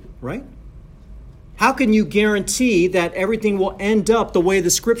be, right? How can you guarantee that everything will end up the way the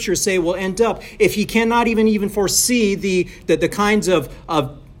scriptures say will end up if he cannot even foresee the kinds of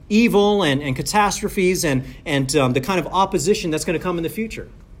evil and catastrophes and the kind of opposition that's going to come in the future,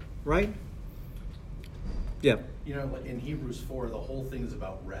 right? Yeah. You know, in Hebrews 4, the whole thing is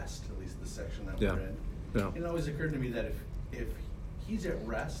about rest, at least the section that Yeah. we're in. Yeah. And it always occurred to me that if he's at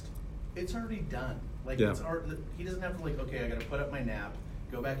rest, it's already done. Like, Yeah. he doesn't have to, like, okay, I got to put up my nap,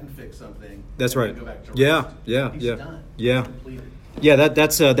 go back and fix something. That's and right. then go back to Yeah, rest. yeah, He's yeah. done. Yeah. He's completed. Yeah,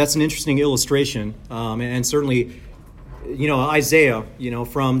 that's an interesting illustration, and certainly, you know, Isaiah, you know,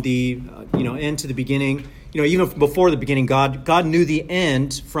 from the end to the beginning, you know, even before the beginning, God knew the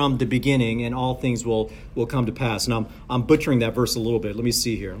end from the beginning, and all things will come to pass. And I'm butchering that verse a little bit. Let me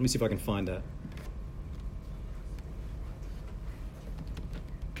see here. Let me see if I can find that.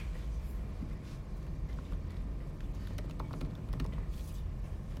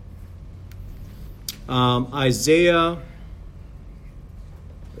 Isaiah,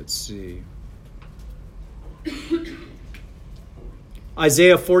 let's see.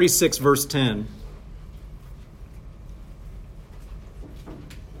 Isaiah 46, verse 10.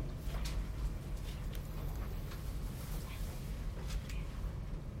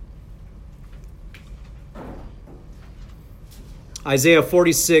 Isaiah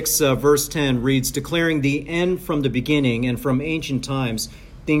 46, verse 10 reads, declaring the end from the beginning and from ancient times,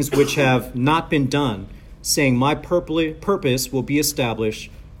 things which have not been done, saying, my purpose will be established.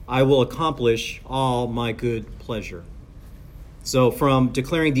 I will accomplish all my good pleasure. So from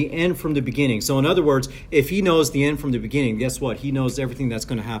declaring the end from the beginning. So in other words, if he knows the end from the beginning, guess what? He knows everything that's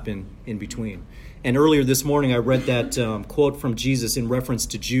going to happen in between. And earlier this morning, I read that quote from Jesus in reference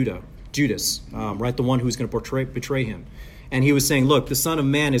to Judas, right? The one who's going to betray him. And he was saying, look, the Son of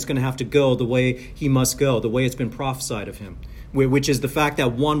Man is going to have to go the way he must go, the way it's been prophesied of him, which is the fact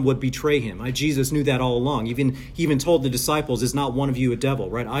that one would betray him. Jesus knew that all along. He even told the disciples, is not one of you a devil,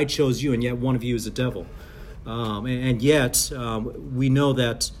 right? I chose you, and yet one of you is a devil. And yet we know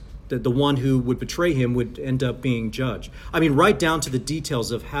that the one who would betray him would end up being judged. I mean, right down to the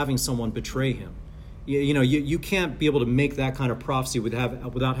details of having someone betray him. You can't be able to make that kind of prophecy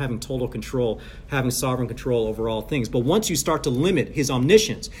without having total control, having sovereign control over all things. But once you start to limit his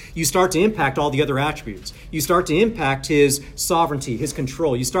omniscience, you start to impact all the other attributes. You start to impact his sovereignty, his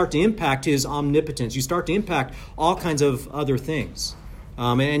control. You start to impact his omnipotence. You start to impact all kinds of other things.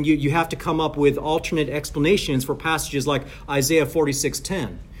 And you have to come up with alternate explanations for passages like Isaiah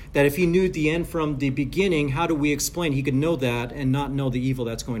 46:10. That if he knew the end from the beginning, how do we explain he could know that and not know the evil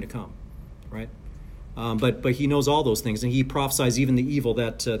that's going to come, right? But he knows all those things, and he prophesies even the evil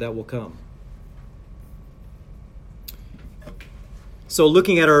that will come. So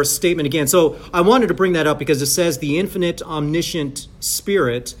looking at our statement again, so I wanted to bring that up because it says the infinite omniscient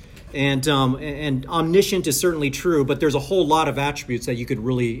spirit, and omniscient is certainly true, but there's a whole lot of attributes that you could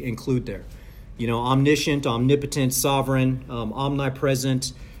really include there. Omniscient, omnipotent, sovereign,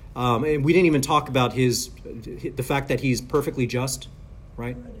 omnipresent. And we didn't even talk about the fact that he's perfectly just,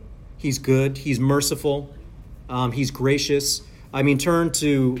 right? He's good. He's merciful. He's gracious. I mean, turn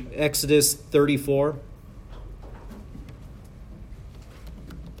to Exodus 34.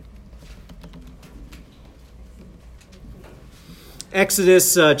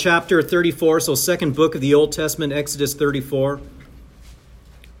 Exodus chapter 34, so second book of the Old Testament, Exodus 34,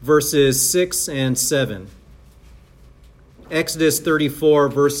 verses 6 and 7. Exodus 34,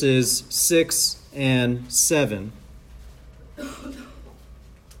 verses 6 and 7.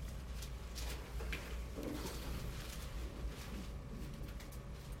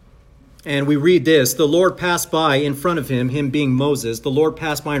 And we read this, the Lord passed by in front of him being Moses. The Lord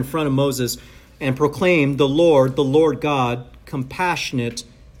passed by in front of Moses and proclaimed, the Lord God, compassionate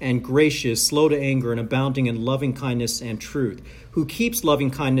and gracious, slow to anger and abounding in loving kindness and truth, who keeps loving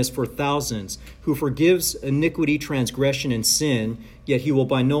kindness for thousands, who forgives iniquity, transgression, and sin, yet he will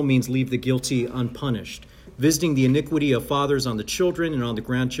by no means leave the guilty unpunished, visiting the iniquity of fathers on the children and on the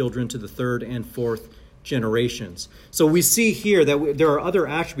grandchildren to the third and fourth generations. So we see here that there are other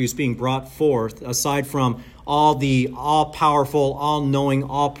attributes being brought forth aside from all the all-powerful, all-knowing,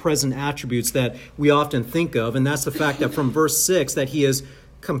 all-present attributes that we often think of, and that's the fact that from verse 6 that he is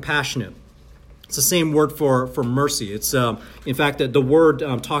compassionate. It's the same word for mercy. It's in fact that the word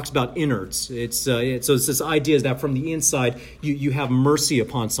talks about innards. So it's this idea is that from the inside you have mercy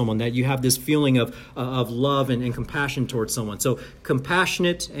upon someone, that you have this feeling of love and compassion towards someone. So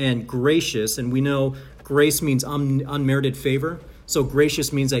compassionate and gracious, and we know grace means unmerited favor. So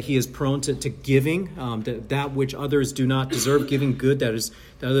gracious means that he is prone to giving that which others do not deserve, giving good that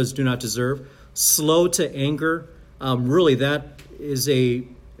others do not deserve. Slow to anger, really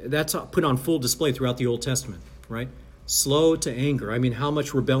that's put on full display throughout the Old Testament, right? Slow to anger. I mean, how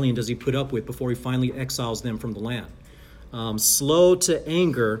much rebellion does he put up with before he finally exiles them from the land? Slow to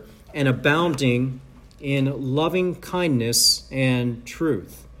anger and abounding in loving kindness and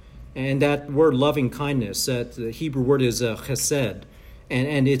truth. And that word loving kindness, that the Hebrew word is chesed.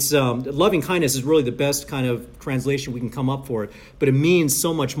 And it's loving kindness is really the best kind of translation we can come up for it. But it means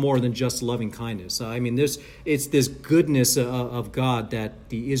so much more than just loving kindness. I mean, it's this goodness of God that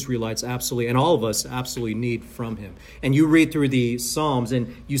the Israelites absolutely, and all of us absolutely need from him. And you read through the Psalms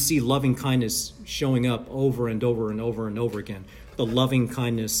and you see loving kindness showing up over and over and over and over again. The loving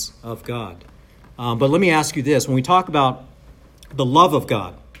kindness of God. But let me ask you this. When we talk about the love of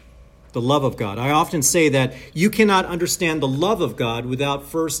God, I often say that you cannot understand the love of God without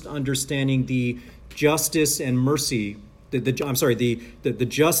first understanding the justice and mercy. The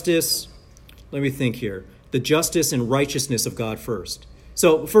justice. Let me think here. The justice and righteousness of God first.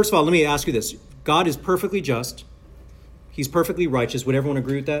 So first of all, let me ask you this: God is perfectly just. He's perfectly righteous. Would everyone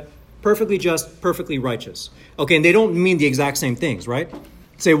agree with that? Perfectly just, perfectly righteous. Okay, and they don't mean the exact same things, right?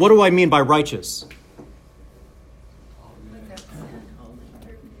 Say, what do I mean by righteous?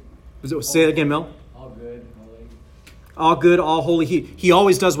 Say it again, Mel. All good, holy. All good, all holy. He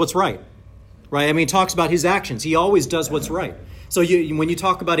always does what's right. Right? I mean, he talks about his actions. He always does what's right. So when you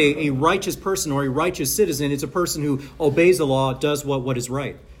talk about a righteous person or a righteous citizen, it's a person who obeys the law, does what is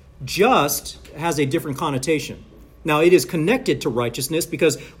right. Just has a different connotation. Now, it is connected to righteousness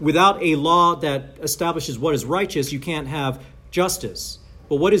because without a law that establishes what is righteous, you can't have justice.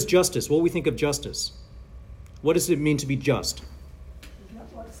 But what is justice? What do we think of justice? What does it mean to be just? Get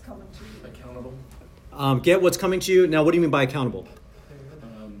what's coming to you. Accountable. Get what's coming to you. Now, what do you mean by accountable?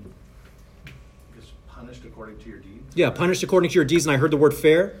 Just punished according to your deed. Yeah, punished according to your deeds. And I heard the word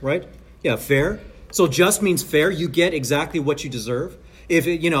fair, right? Yeah, fair. So just means fair. You get exactly what you deserve. If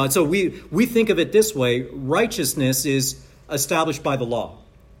it, and so we think of it this way: righteousness is established by the law,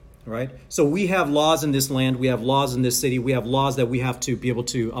 right? So we have laws in this land, we have laws in this city, we have laws that we have to be able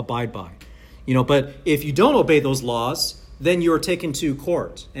to abide by, But if you don't obey those laws, then you are taken to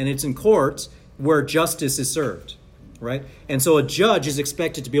court, and it's in court where justice is served, right? And so a judge is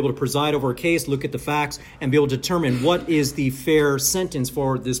expected to be able to preside over a case, look at the facts, and be able to determine what is the fair sentence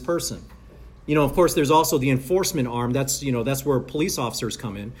for this person. Of course, there's also the enforcement arm. That's where police officers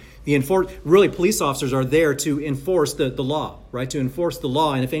come in. Really, police officers are there to enforce the law, right? To enforce the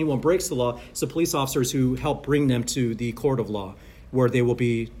law. And if anyone breaks the law, it's the police officers who help bring them to the court of law, where they will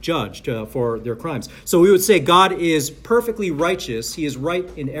be judged for their crimes. So we would say God is perfectly righteous. He is right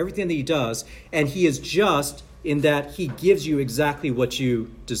in everything that he does. And he is just in that he gives you exactly what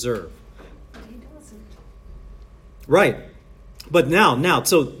you deserve. But he doesn't. Right. But now,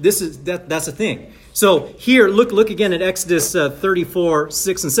 so this is that's the thing. So here, look again at Exodus 34,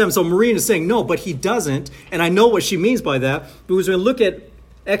 6 and 7. So Maureen is saying, no, but he doesn't. And I know what she means by that. Because when we look at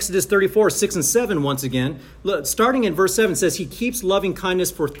Exodus 34, 6 and 7 once again, starting in verse 7, it says, he keeps loving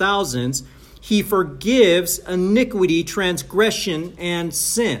kindness for thousands. He forgives iniquity, transgression, and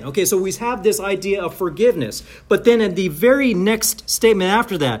sin. Okay, so we have this idea of forgiveness. But then in the very next statement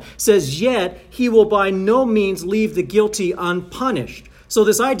after that says, yet he will by no means leave the guilty unpunished. So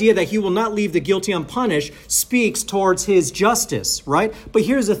this idea that he will not leave the guilty unpunished speaks towards his justice, right? But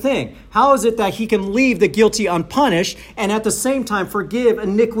here's the thing. How is it that he can leave the guilty unpunished and at the same time forgive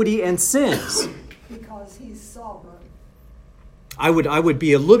iniquity and sins? Because he's sovereign. I would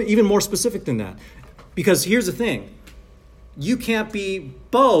be a little even more specific than that. Because here's the thing. You can't be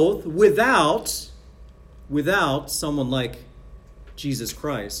both without someone like Jesus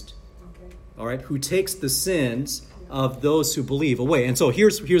Christ, Okay. all right, who takes the sins of those who believe away. And so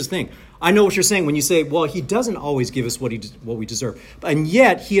here's the thing. I know what you're saying when you say, well, he doesn't always give us what we deserve. And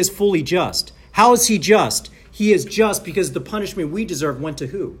yet he is fully just. How is he just? He is just because the punishment we deserve went to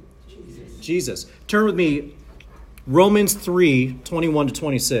who? Jesus. Turn with me, Romans 3, 21 to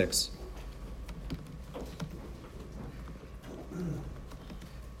 26.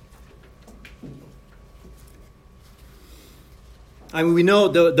 I mean, we know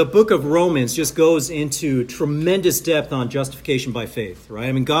the book of Romans just goes into tremendous depth on justification by faith, right?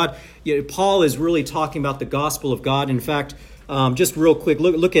 I mean, Paul is really talking about the gospel of God. In fact, just real quick,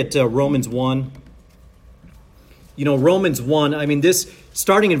 look at Romans 1. Romans 1, I mean, this,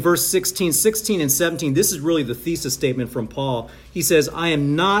 starting in verse 16 and 17, this is really the thesis statement from Paul. He says, I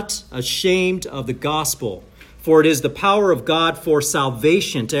am not ashamed of the gospel, for it is the power of God for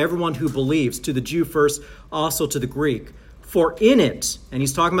salvation to everyone who believes, to the Jew first, also to the Greek. For in it, and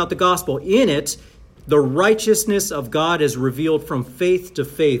he's talking about the gospel, in it, the righteousness of God is revealed from faith to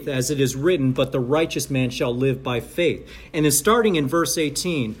faith, as it is written, but the righteous man shall live by faith. And then starting in verse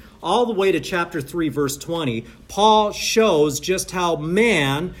 18, all the way to chapter 3, verse 20, Paul shows just how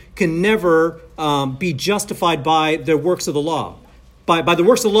man can never be justified by the works of the law. By the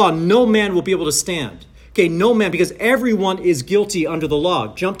works of the law, no man will be able to stand. Okay, no man, because everyone is guilty under the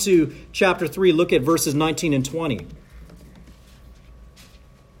law. Jump to chapter 3, look at verses 19 and 20.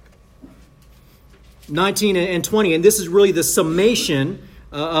 19 and 20, and this is really the summation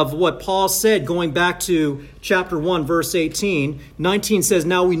of what Paul said going back to chapter 1, verse 18. 19 says,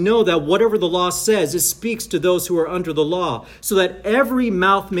 now we know that whatever the law says, it speaks to those who are under the law, so that every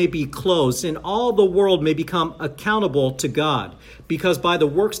mouth may be closed and all the world may become accountable to God. Because by the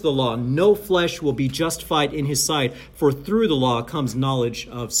works of the law, no flesh will be justified in his sight, for through the law comes knowledge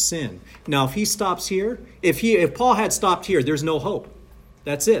of sin. Now, if he stops here, if Paul had stopped here, there's no hope.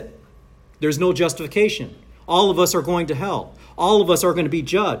 That's it. There's no justification. All of us are going to hell. All of us are going to be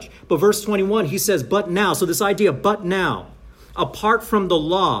judged. But verse 21, he says, but now. So this idea, but now. apart from the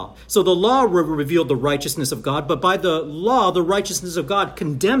law. So the law revealed the righteousness of God, but by the law, the righteousness of God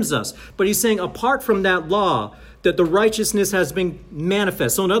condemns us. But he's saying apart from that law, that the righteousness has been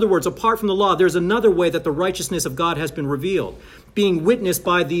manifest. So in other words, apart from the law, there's another way that the righteousness of God has been revealed, being witnessed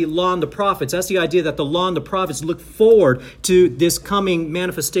by the law and the prophets. That's the idea that the law and the prophets look forward to this coming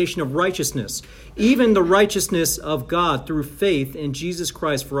manifestation of righteousness. Even the righteousness of God through faith in Jesus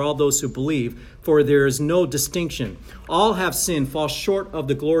Christ for all those who believe, for there is no distinction. All have sinned, fall short of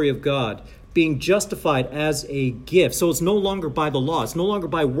the glory of God, being justified as a gift. So it's no longer by the law. It's no longer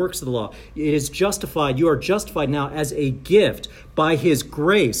by works of the law. It is justified. You are justified now as a gift by his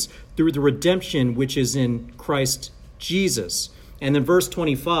grace through the redemption which is in Christ Jesus. And then verse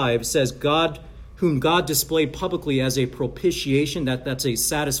 25 says, God, whom God displayed publicly as a propitiation, that's a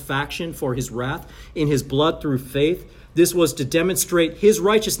satisfaction for his wrath, in his blood through faith. This was to demonstrate his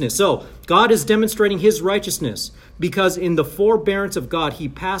righteousness. So God is demonstrating his righteousness because in the forbearance of God, he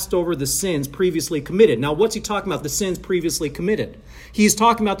passed over the sins previously committed. Now, what's he talking about, the sins previously committed? He's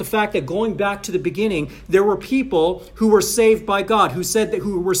talking about the fact that going back to the beginning, there were people who were saved by God,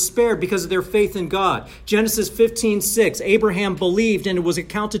 who were spared because of their faith in God. Genesis 15:6, Abraham believed and it was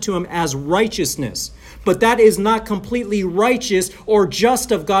accounted to him as righteousness. But that is not completely righteous or just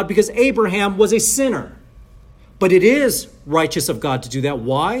of God because Abraham was a sinner. But it is righteous of God to do that.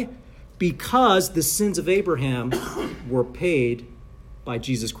 Why? Because the sins of Abraham were paid by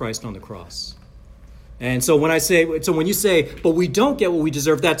Jesus Christ on the cross. And so when you say, but we don't get what we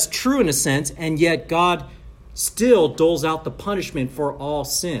deserve, that's true in a sense, and yet God still doles out the punishment for all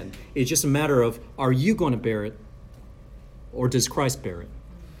sin. It's just a matter of, are you going to bear it, or does Christ bear it?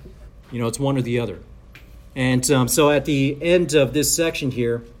 It's one or the other. And so at the end of this section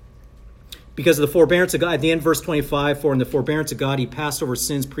here, because of the forbearance of God, at the end, verse 25, for in the forbearance of God, he passed over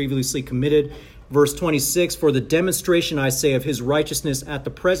sins previously committed. Verse 26, for the demonstration, I say, of his righteousness at the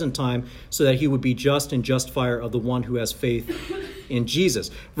present time, so that he would be just and justifier of the one who has faith in Jesus.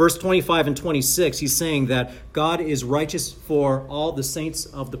 Verse 25 and 26, he's saying that God is righteous for all the saints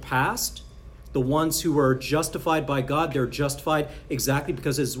of the past. The ones who were justified by God, they're justified exactly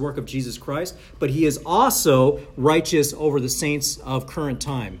because of his work of Jesus Christ. But he is also righteous over the saints of current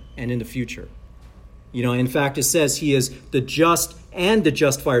time and in the future. In fact, it says he is the just and the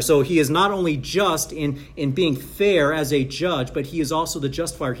justifier. So he is not only just in being fair as a judge, but he is also the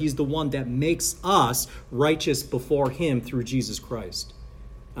justifier. He's the one that makes us righteous before him through Jesus Christ.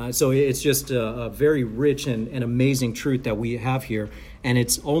 So it's just a very rich and amazing truth that we have here. And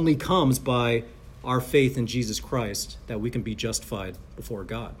it only comes by our faith in Jesus Christ that we can be justified before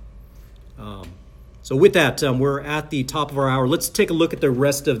God. So with that, we're at the top of our hour. Let's take a look at the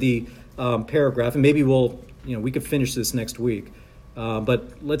rest of the paragraph, and maybe we could finish this next week.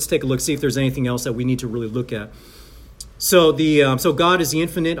 But let's take a look, see if there's anything else that we need to really look at. So God is the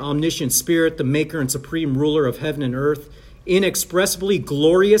infinite, omniscient Spirit, the maker and supreme ruler of heaven and earth, inexpressibly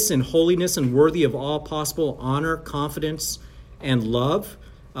glorious in holiness and worthy of all possible honor, confidence, and love.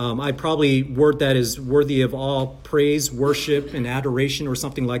 I'd probably word that as worthy of all praise, worship, and adoration or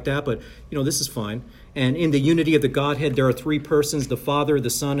something like that, but this is fine. And in the unity of the Godhead, there are three persons, the Father, the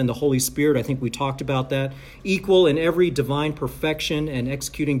Son, and the Holy Spirit. I think we talked about that. Equal in every divine perfection and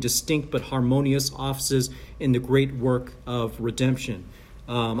executing distinct but harmonious offices in the great work of redemption.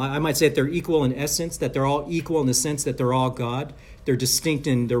 I might say that they're equal in essence, that they're all equal in the sense that they're all God. They're distinct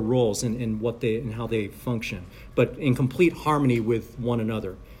in their roles and how they function, but in complete harmony with one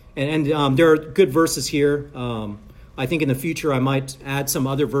another. And there are good verses here. I think in the future I might add some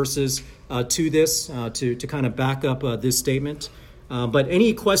other verses to this to kind of back up this statement. But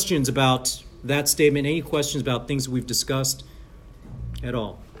any questions about that statement? Any questions about things we've discussed at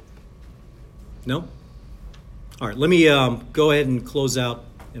all? No? All right, let me go ahead and close out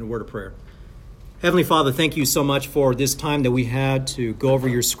in a word of prayer. Heavenly Father, thank you so much for this time that we had to go over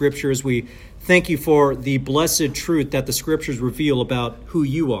your scriptures. We thank you for the blessed truth that the scriptures reveal about who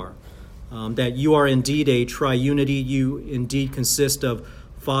you are, that you are indeed a triunity. You indeed consist of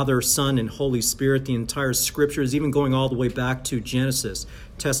Father, Son, and Holy Spirit. The entire scriptures, even going all the way back to Genesis,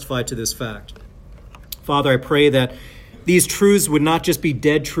 testify to this fact. Father, I pray that these truths would not just be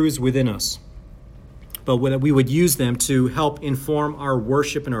dead truths within us, but that we would use them to help inform our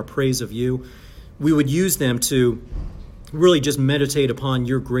worship and our praise of you. We would use them to really just meditate upon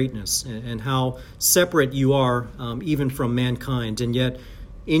your greatness and how separate you are even from mankind. And yet,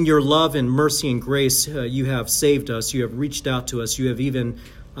 in your love and mercy and grace, you have saved us. You have reached out to us. You have even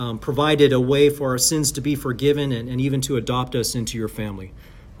provided a way for our sins to be forgiven and even to adopt us into your family.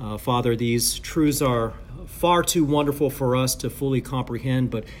 Father, these truths are far too wonderful for us to fully comprehend,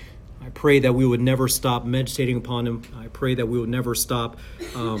 but I pray that we would never stop meditating upon them. I pray that we would never stop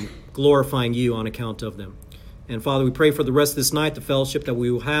glorifying you on account of them. And Father, we pray for the rest of this night, the fellowship that we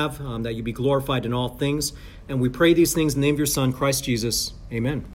will have, that you be glorified in all things. And we pray these things in the name of your Son, Christ Jesus. Amen.